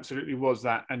 it absolutely was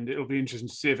that, and it'll be interesting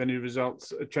to see if any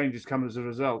changes come as a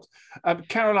result.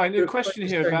 Caroline, a question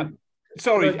here about...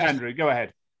 Sorry, Andrew, go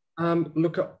ahead.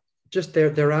 Look, just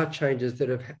there are changes that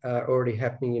are already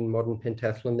happening in modern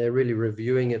pentathlon. They're really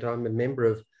reviewing it. I'm a member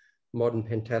of modern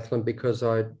pentathlon because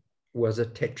I was a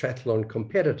tetrathlon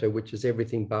competitor, which is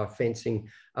everything bar fencing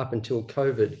up until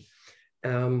COVID.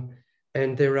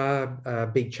 And there are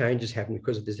big changes happening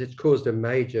because of this. It's caused a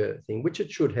major thing, which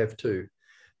it should have too.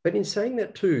 But in saying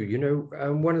that too,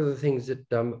 one of the things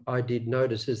that I did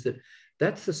notice is that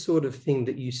that's the sort of thing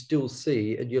that you still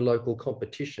see at your local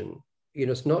competition.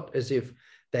 It's not as if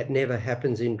that never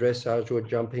happens in dressage or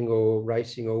jumping or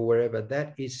racing or wherever.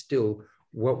 That is still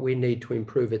what we need to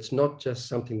improve. It's not just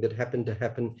something that happened to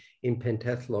happen in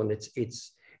pentathlon.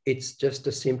 It's just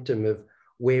a symptom of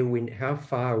how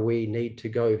far we need to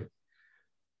go.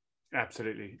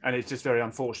 Absolutely, and it's just very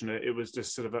unfortunate. It was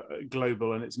just sort of a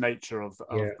global in its nature of.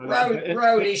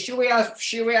 Rowley, should we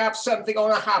have something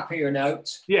on a happier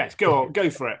note? Yes, go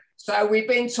for it. So we've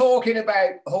been talking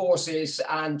about horses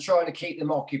and trying to keep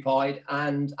them occupied,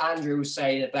 and Andrew was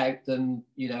saying about them,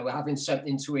 having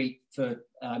something to eat for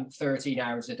 13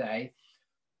 hours a day.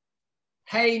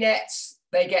 Hay nets,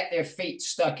 they get their feet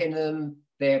stuck in them.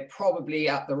 They're probably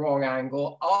at the wrong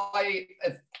angle. I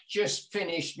have just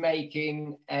finished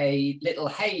making a little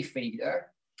hay feeder,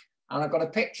 and I've got a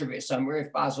picture of it somewhere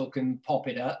if Basil can pop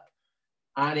it up.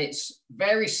 And it's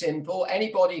very simple.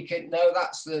 Anybody can know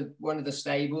that's one of the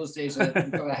stables. There's a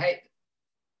hay.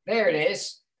 There it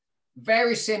is.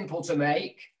 Very simple to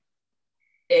make.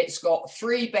 It's got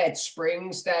 3 bed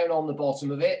springs down on the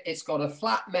bottom of it. It's got a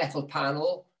flat metal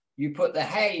panel. You put the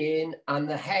hay in and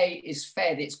the hay is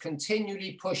fed. It's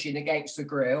continually pushing against the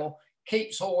grill,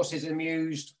 keeps horses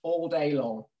amused all day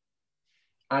long.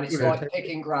 And it's like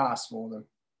picking grass for them.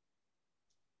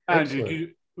 Andrew, do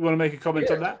you want to make a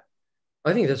comment on that?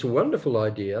 I think that's a wonderful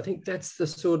idea. I think that's the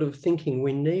sort of thinking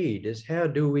we need, is how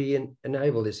do we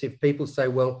enable this? If people say,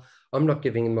 well, I'm not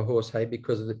giving him a horse hay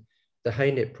because of the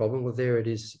hay net problem, well, there it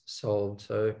is solved.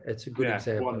 So it's a good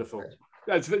example. Wonderful.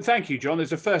 Thank you, John.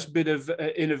 It's the first bit of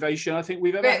innovation I think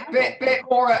we've ever had. Bit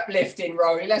more uplifting,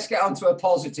 Rory. Let's get on to a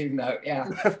positive note. Yeah.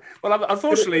 Well,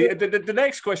 unfortunately, the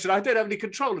next question, I don't have any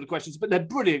control of the questions, but they're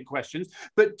brilliant questions.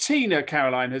 But Tina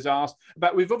Caroline has asked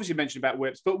about, we've obviously mentioned about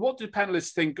whips, but what do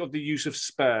panelists think of the use of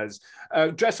spurs?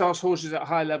 Dressage horses at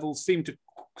high levels seem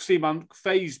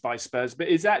unfazed by spurs, but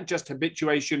is that just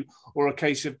habituation or a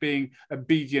case of being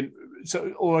obedient?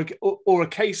 So, or a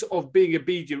case of being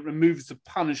obedient removes the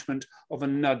punishment of a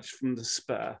nudge from the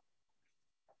spur?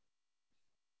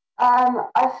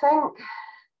 I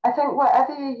think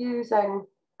wherever you're using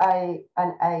an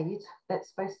aid, it's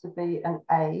supposed to be an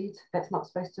aid. It's not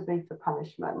supposed to be for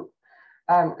punishment.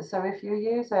 So if you're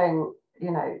using,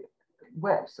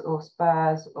 whips or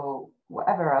spurs or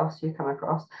whatever else you come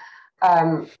across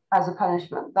as a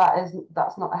punishment,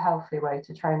 that's not a healthy way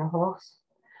to train a horse.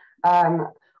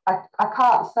 I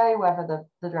can't say whether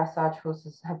the dressage horse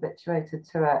is habituated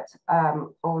to it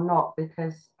or not,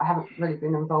 because I haven't really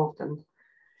been involved in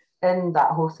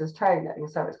that horse's training.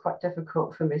 So it's quite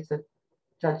difficult for me to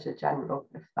judge the general,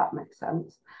 if that makes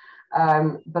sense.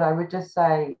 But I would just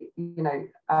say,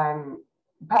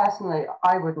 personally,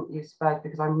 I wouldn't use spurs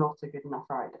because I'm not a good enough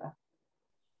rider.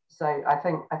 So I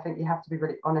think you have to be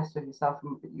really honest with yourself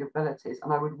and with your abilities.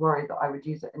 And I would worry that I would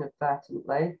use it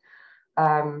inadvertently.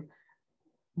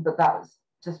 But that was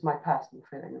just my personal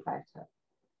feeling about it.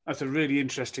 That's a really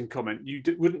interesting comment. You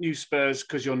wouldn't use spurs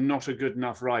because you're not a good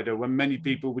enough rider, when many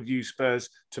people would use spurs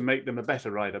to make them a better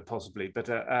rider, possibly. But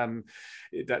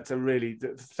that's a really,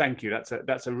 thank you.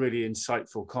 That's a really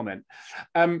insightful comment.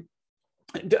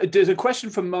 There's a question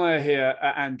from Maya here,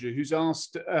 Andrew, who's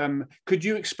asked, could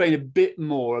you explain a bit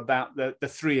more about the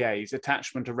 3 A's,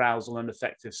 attachment, arousal, and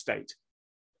affective state?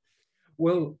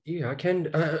 Well, yeah, I can.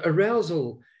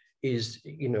 Arousal is,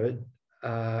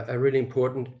 a really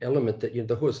important element that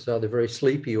the horse is either very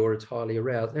sleepy or it's highly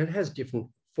aroused, and it has different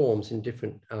forms in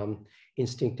different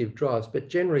instinctive drives, but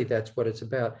generally that's what it's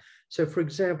about. So, for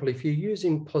example, if you're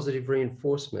using positive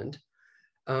reinforcement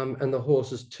and the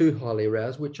horse is too highly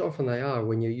aroused, which often they are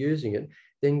when you're using it,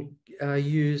 then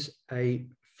use a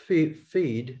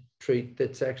feed treat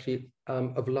that's actually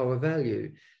of lower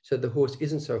value, so the horse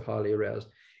isn't so highly aroused.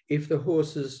 If the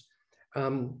horse is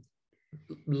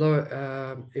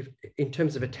low, if in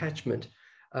terms of attachment,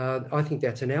 I think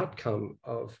that's an outcome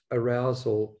of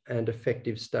arousal and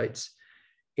affective states,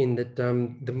 in that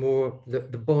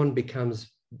the bond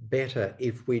becomes better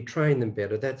if we train them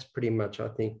better. That's pretty much, I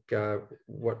think,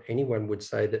 what anyone would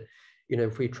say, that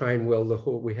if we train well,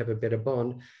 we have a better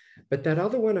bond. But that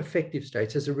other one, affective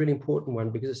states, is a really important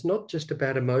one, because it's not just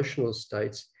about emotional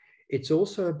states, it's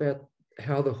also about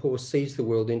how the horse sees the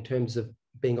world in terms of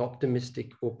being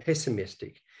optimistic or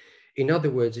pessimistic. In other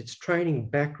words, its training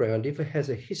background, if it has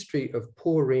a history of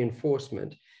poor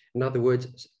reinforcement, in other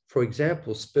words, for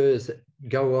example, spurs that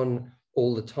go on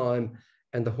all the time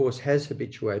and the horse has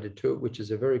habituated to it, which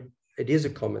is it is a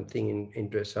common thing in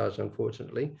dressage,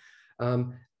 unfortunately.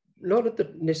 Not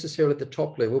necessarily at the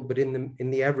top level, but in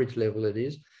the average level it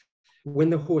is. When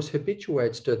the horse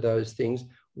habituates to those things,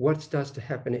 what starts to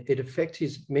happen? It affects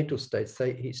his mental states.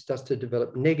 He starts to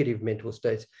develop negative mental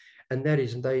states, and that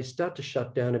is, they start to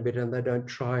shut down a bit and they don't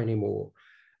try anymore.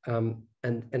 And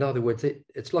in other words,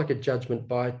 it's like a judgment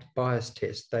bias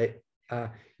test. They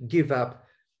give up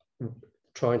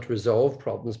trying to resolve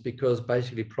problems because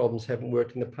basically problems haven't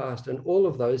worked in the past, and all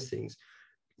of those things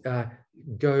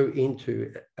go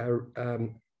into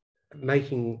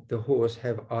making the horse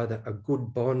have either a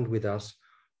good bond with us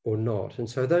or not. And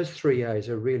so those 3 A's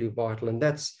are really vital, and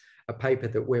that's a paper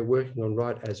that we're working on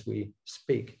right as we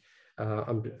speak.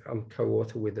 I'm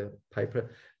co-author with a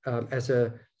paper as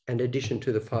an addition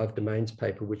to the 5 domains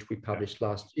paper, which we published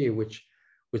last year, which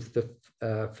was the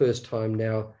first time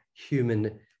now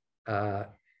human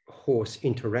horse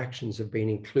interactions have been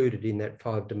included in that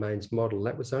 5 domains model.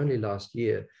 That was only last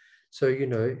year. So,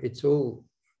 it's all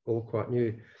quite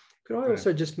new. Could I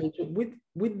also just mention,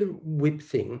 with the whip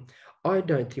thing, I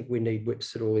don't think we need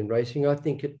whips at all in racing. I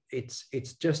think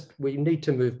it's just, we need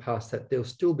to move past that. There'll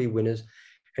still be winners.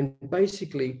 And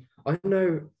basically, I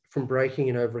know from breaking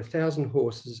in over 1,000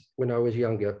 horses when I was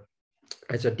younger,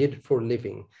 as I did it for a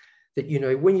living, that, you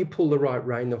know, when you pull the right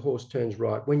rein, the horse turns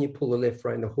right. When you pull the left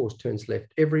rein, the horse turns left.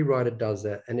 Every rider does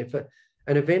that. And if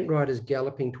an event rider is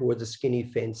galloping towards a skinny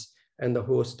fence and the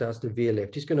horse starts to veer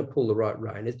left, he's going to pull the right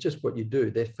rein. It's just what you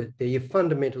do. They're your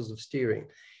fundamentals of steering.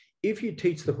 If you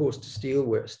teach the horse to steer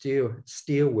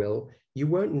well, you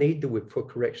won't need the whip for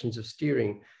corrections of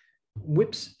steering.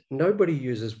 Whips, nobody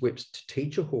uses whips to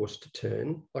teach a horse to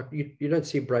turn. Like you don't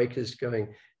see breakers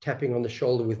tapping on the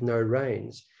shoulder with no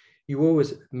reins. You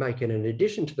always make it an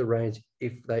addition to the reins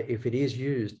if it is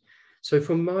used. So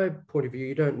from my point of view,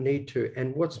 you don't need to.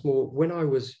 And what's more, when I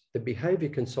was the behavior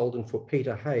consultant for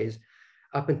Peter Hayes,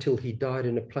 up until he died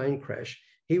in a plane crash,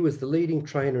 he was the leading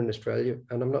trainer in Australia,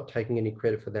 and I'm not taking any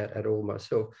credit for that at all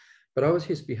myself, but I was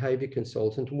his behavior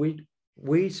consultant. We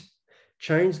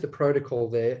changed the protocol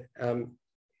there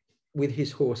with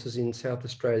his horses in South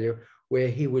Australia, where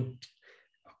he would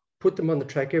put them on the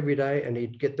track every day and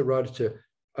he'd get the rider to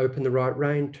open the right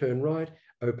rein, turn right,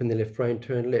 open the left rein,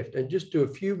 turn left, and just do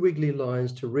a few wiggly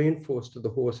lines to reinforce to the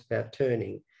horse about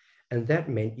turning. And that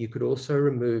meant you could also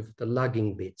remove the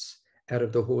lugging bits out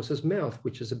of the horse's mouth,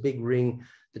 which is a big ring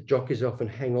that jockeys often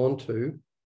hang on to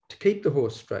keep the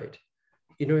horse straight.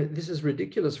 You know, this is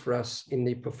ridiculous for us in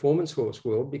the performance horse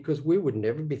world, because we would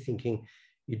never be thinking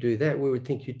you do that. We would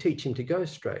think you teach him to go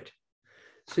straight.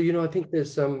 So, you know, I think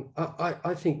there's I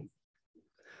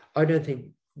don't think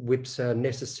whips are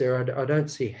necessary. I don't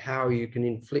see how you can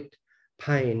inflict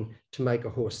pain to make a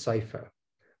horse safer.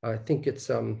 I think it's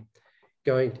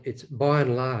by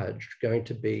and large going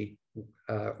to be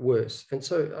worse. And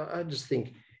so I just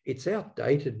think it's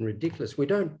outdated and ridiculous. We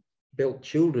don't belt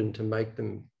children to make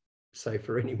them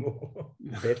safer anymore.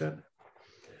 Better.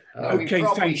 Okay,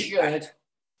 thank you.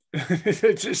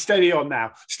 Steady on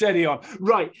now. Steady on.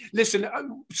 Right. Listen,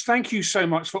 thank you so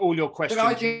much for all your questions. Can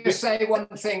I just say one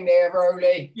thing there,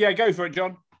 Rowley? Yeah, go for it,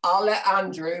 John. I'll let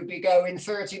Andrew be going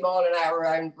 30 mile an hour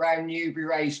around Newbury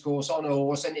Racecourse on a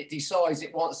horse, and it decides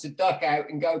it wants to duck out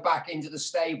and go back into the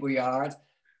stable yard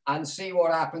and see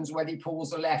what happens when he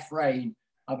pulls the left rein.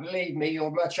 Believe me,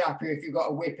 you're much happier if you've got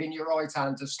a whip in your right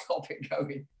hand to stop it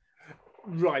going.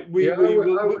 Right. We'll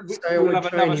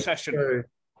have another session.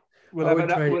 We'll have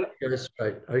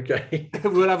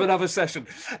another session.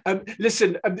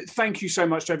 Listen, thank you so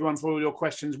much to everyone for all your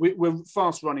questions. We're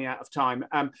fast running out of time.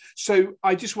 So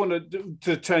I just wanted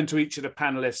to turn to each of the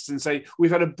panelists and say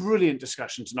we've had a brilliant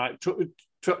discussion tonight,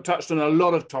 touched on a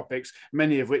lot of topics,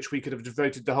 many of which we could have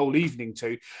devoted the whole evening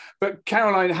to. But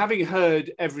Caroline, having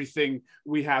heard everything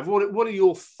we have, what are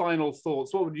your final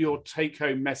thoughts? What would your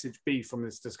take-home message be from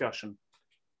this discussion?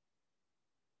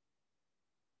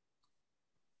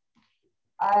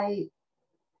 I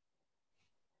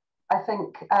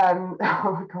think, oh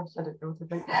my gosh, I don't know what to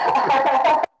think.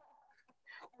 I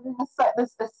mean,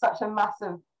 this is such a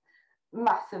massive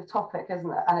topic, isn't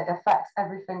it? And it affects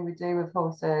everything we do with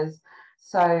horses.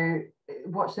 So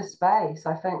watch this space.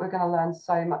 I think we're going to learn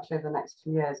so much over the next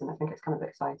few years, and I think it's kind of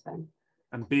exciting.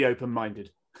 And be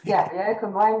open-minded. Yeah, be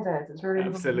open-minded. It's really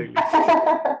absolutely.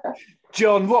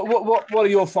 John, what are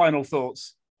your final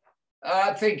thoughts?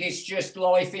 I think it's just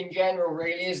life in general,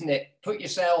 really, isn't it? Put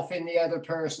yourself in the other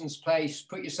person's place,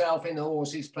 put yourself in the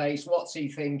horse's place. What's he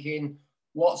thinking?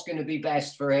 What's going to be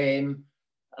best for him?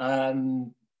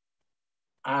 And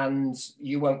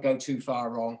you won't go too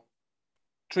far wrong.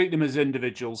 Treat them as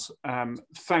individuals.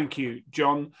 Thank you,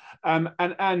 John. And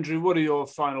Andrew, what are your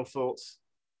final thoughts?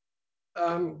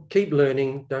 Keep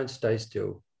learning, don't stay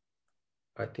still.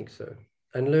 I think so.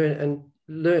 And learn,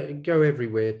 go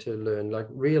everywhere to learn. Like,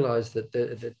 realize that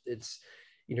it's,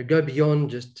 you know, go beyond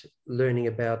just learning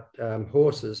about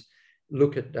horses.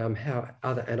 Look at how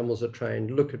other animals are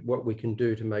trained. Look at what we can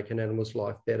do to make an animal's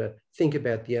life better. Think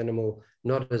about the animal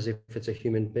not as if it's a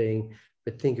human being,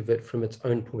 but think of it from its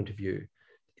own point of view.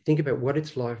 Think about what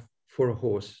it's like for a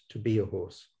horse to be a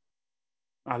horse.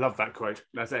 I love that quote.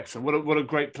 That's excellent. What a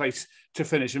great place to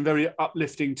finish, and very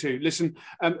uplifting too. Listen,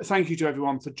 thank you to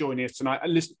everyone for joining us tonight.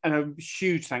 And a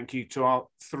huge thank you to our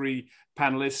three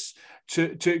panelists,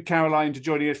 to Caroline, to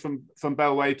joining us from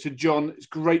Belwade, to John. It's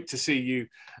great to see you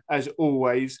as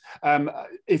always.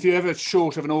 If you're ever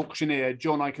short of an auctioneer,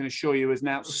 John, I can assure you, is an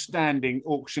outstanding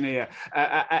auctioneer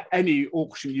at any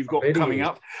auction you've got coming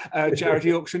up,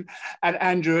 charity auction. And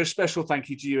Andrew, a special thank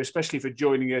you to you, especially for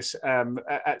joining us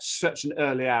at such an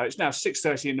early hour. It's now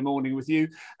 6:30 in the morning with you.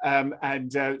 So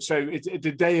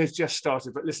the day has just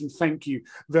started. But listen, thank you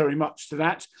very much to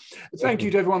that. Thank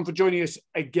you to everyone for joining us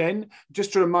again.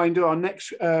 Just a reminder, our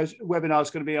next webinar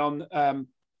is going to be on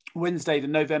Wednesday,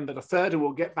 November the 3rd, and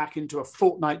we'll get back into a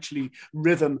fortnightly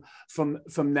rhythm from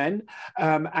then.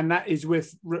 And that is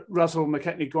with Russell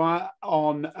McKechnie-Guire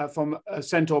on from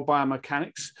Centaur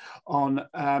Biomechanics on.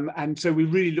 And so we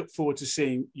really look forward to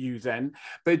seeing you then.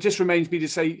 But it just remains me to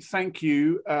say thank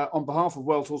you on behalf of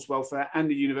World Horse Welfare and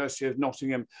the University of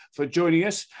Nottingham for joining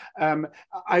us.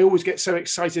 I always get so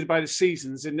excited by the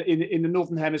seasons in the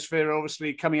Northern Hemisphere,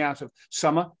 obviously coming out of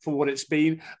summer for what it's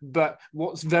been. But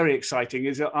what's very exciting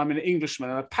is that I'm an Englishman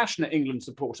and a passionate England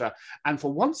supporter. And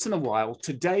for once in a while,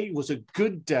 today was a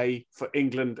good day for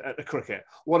England at the cricket.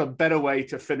 What a better way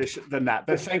to finish than that.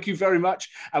 But thank you very much.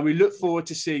 And we look forward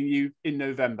to seeing you in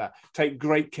November. Take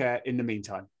great care in the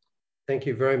meantime. Thank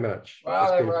you very much.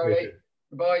 Well, everybody.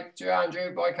 Bye to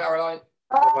Andrew. Bye, Caroline.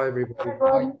 Bye, everybody.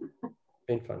 Bye. It's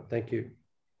been fun. Thank you.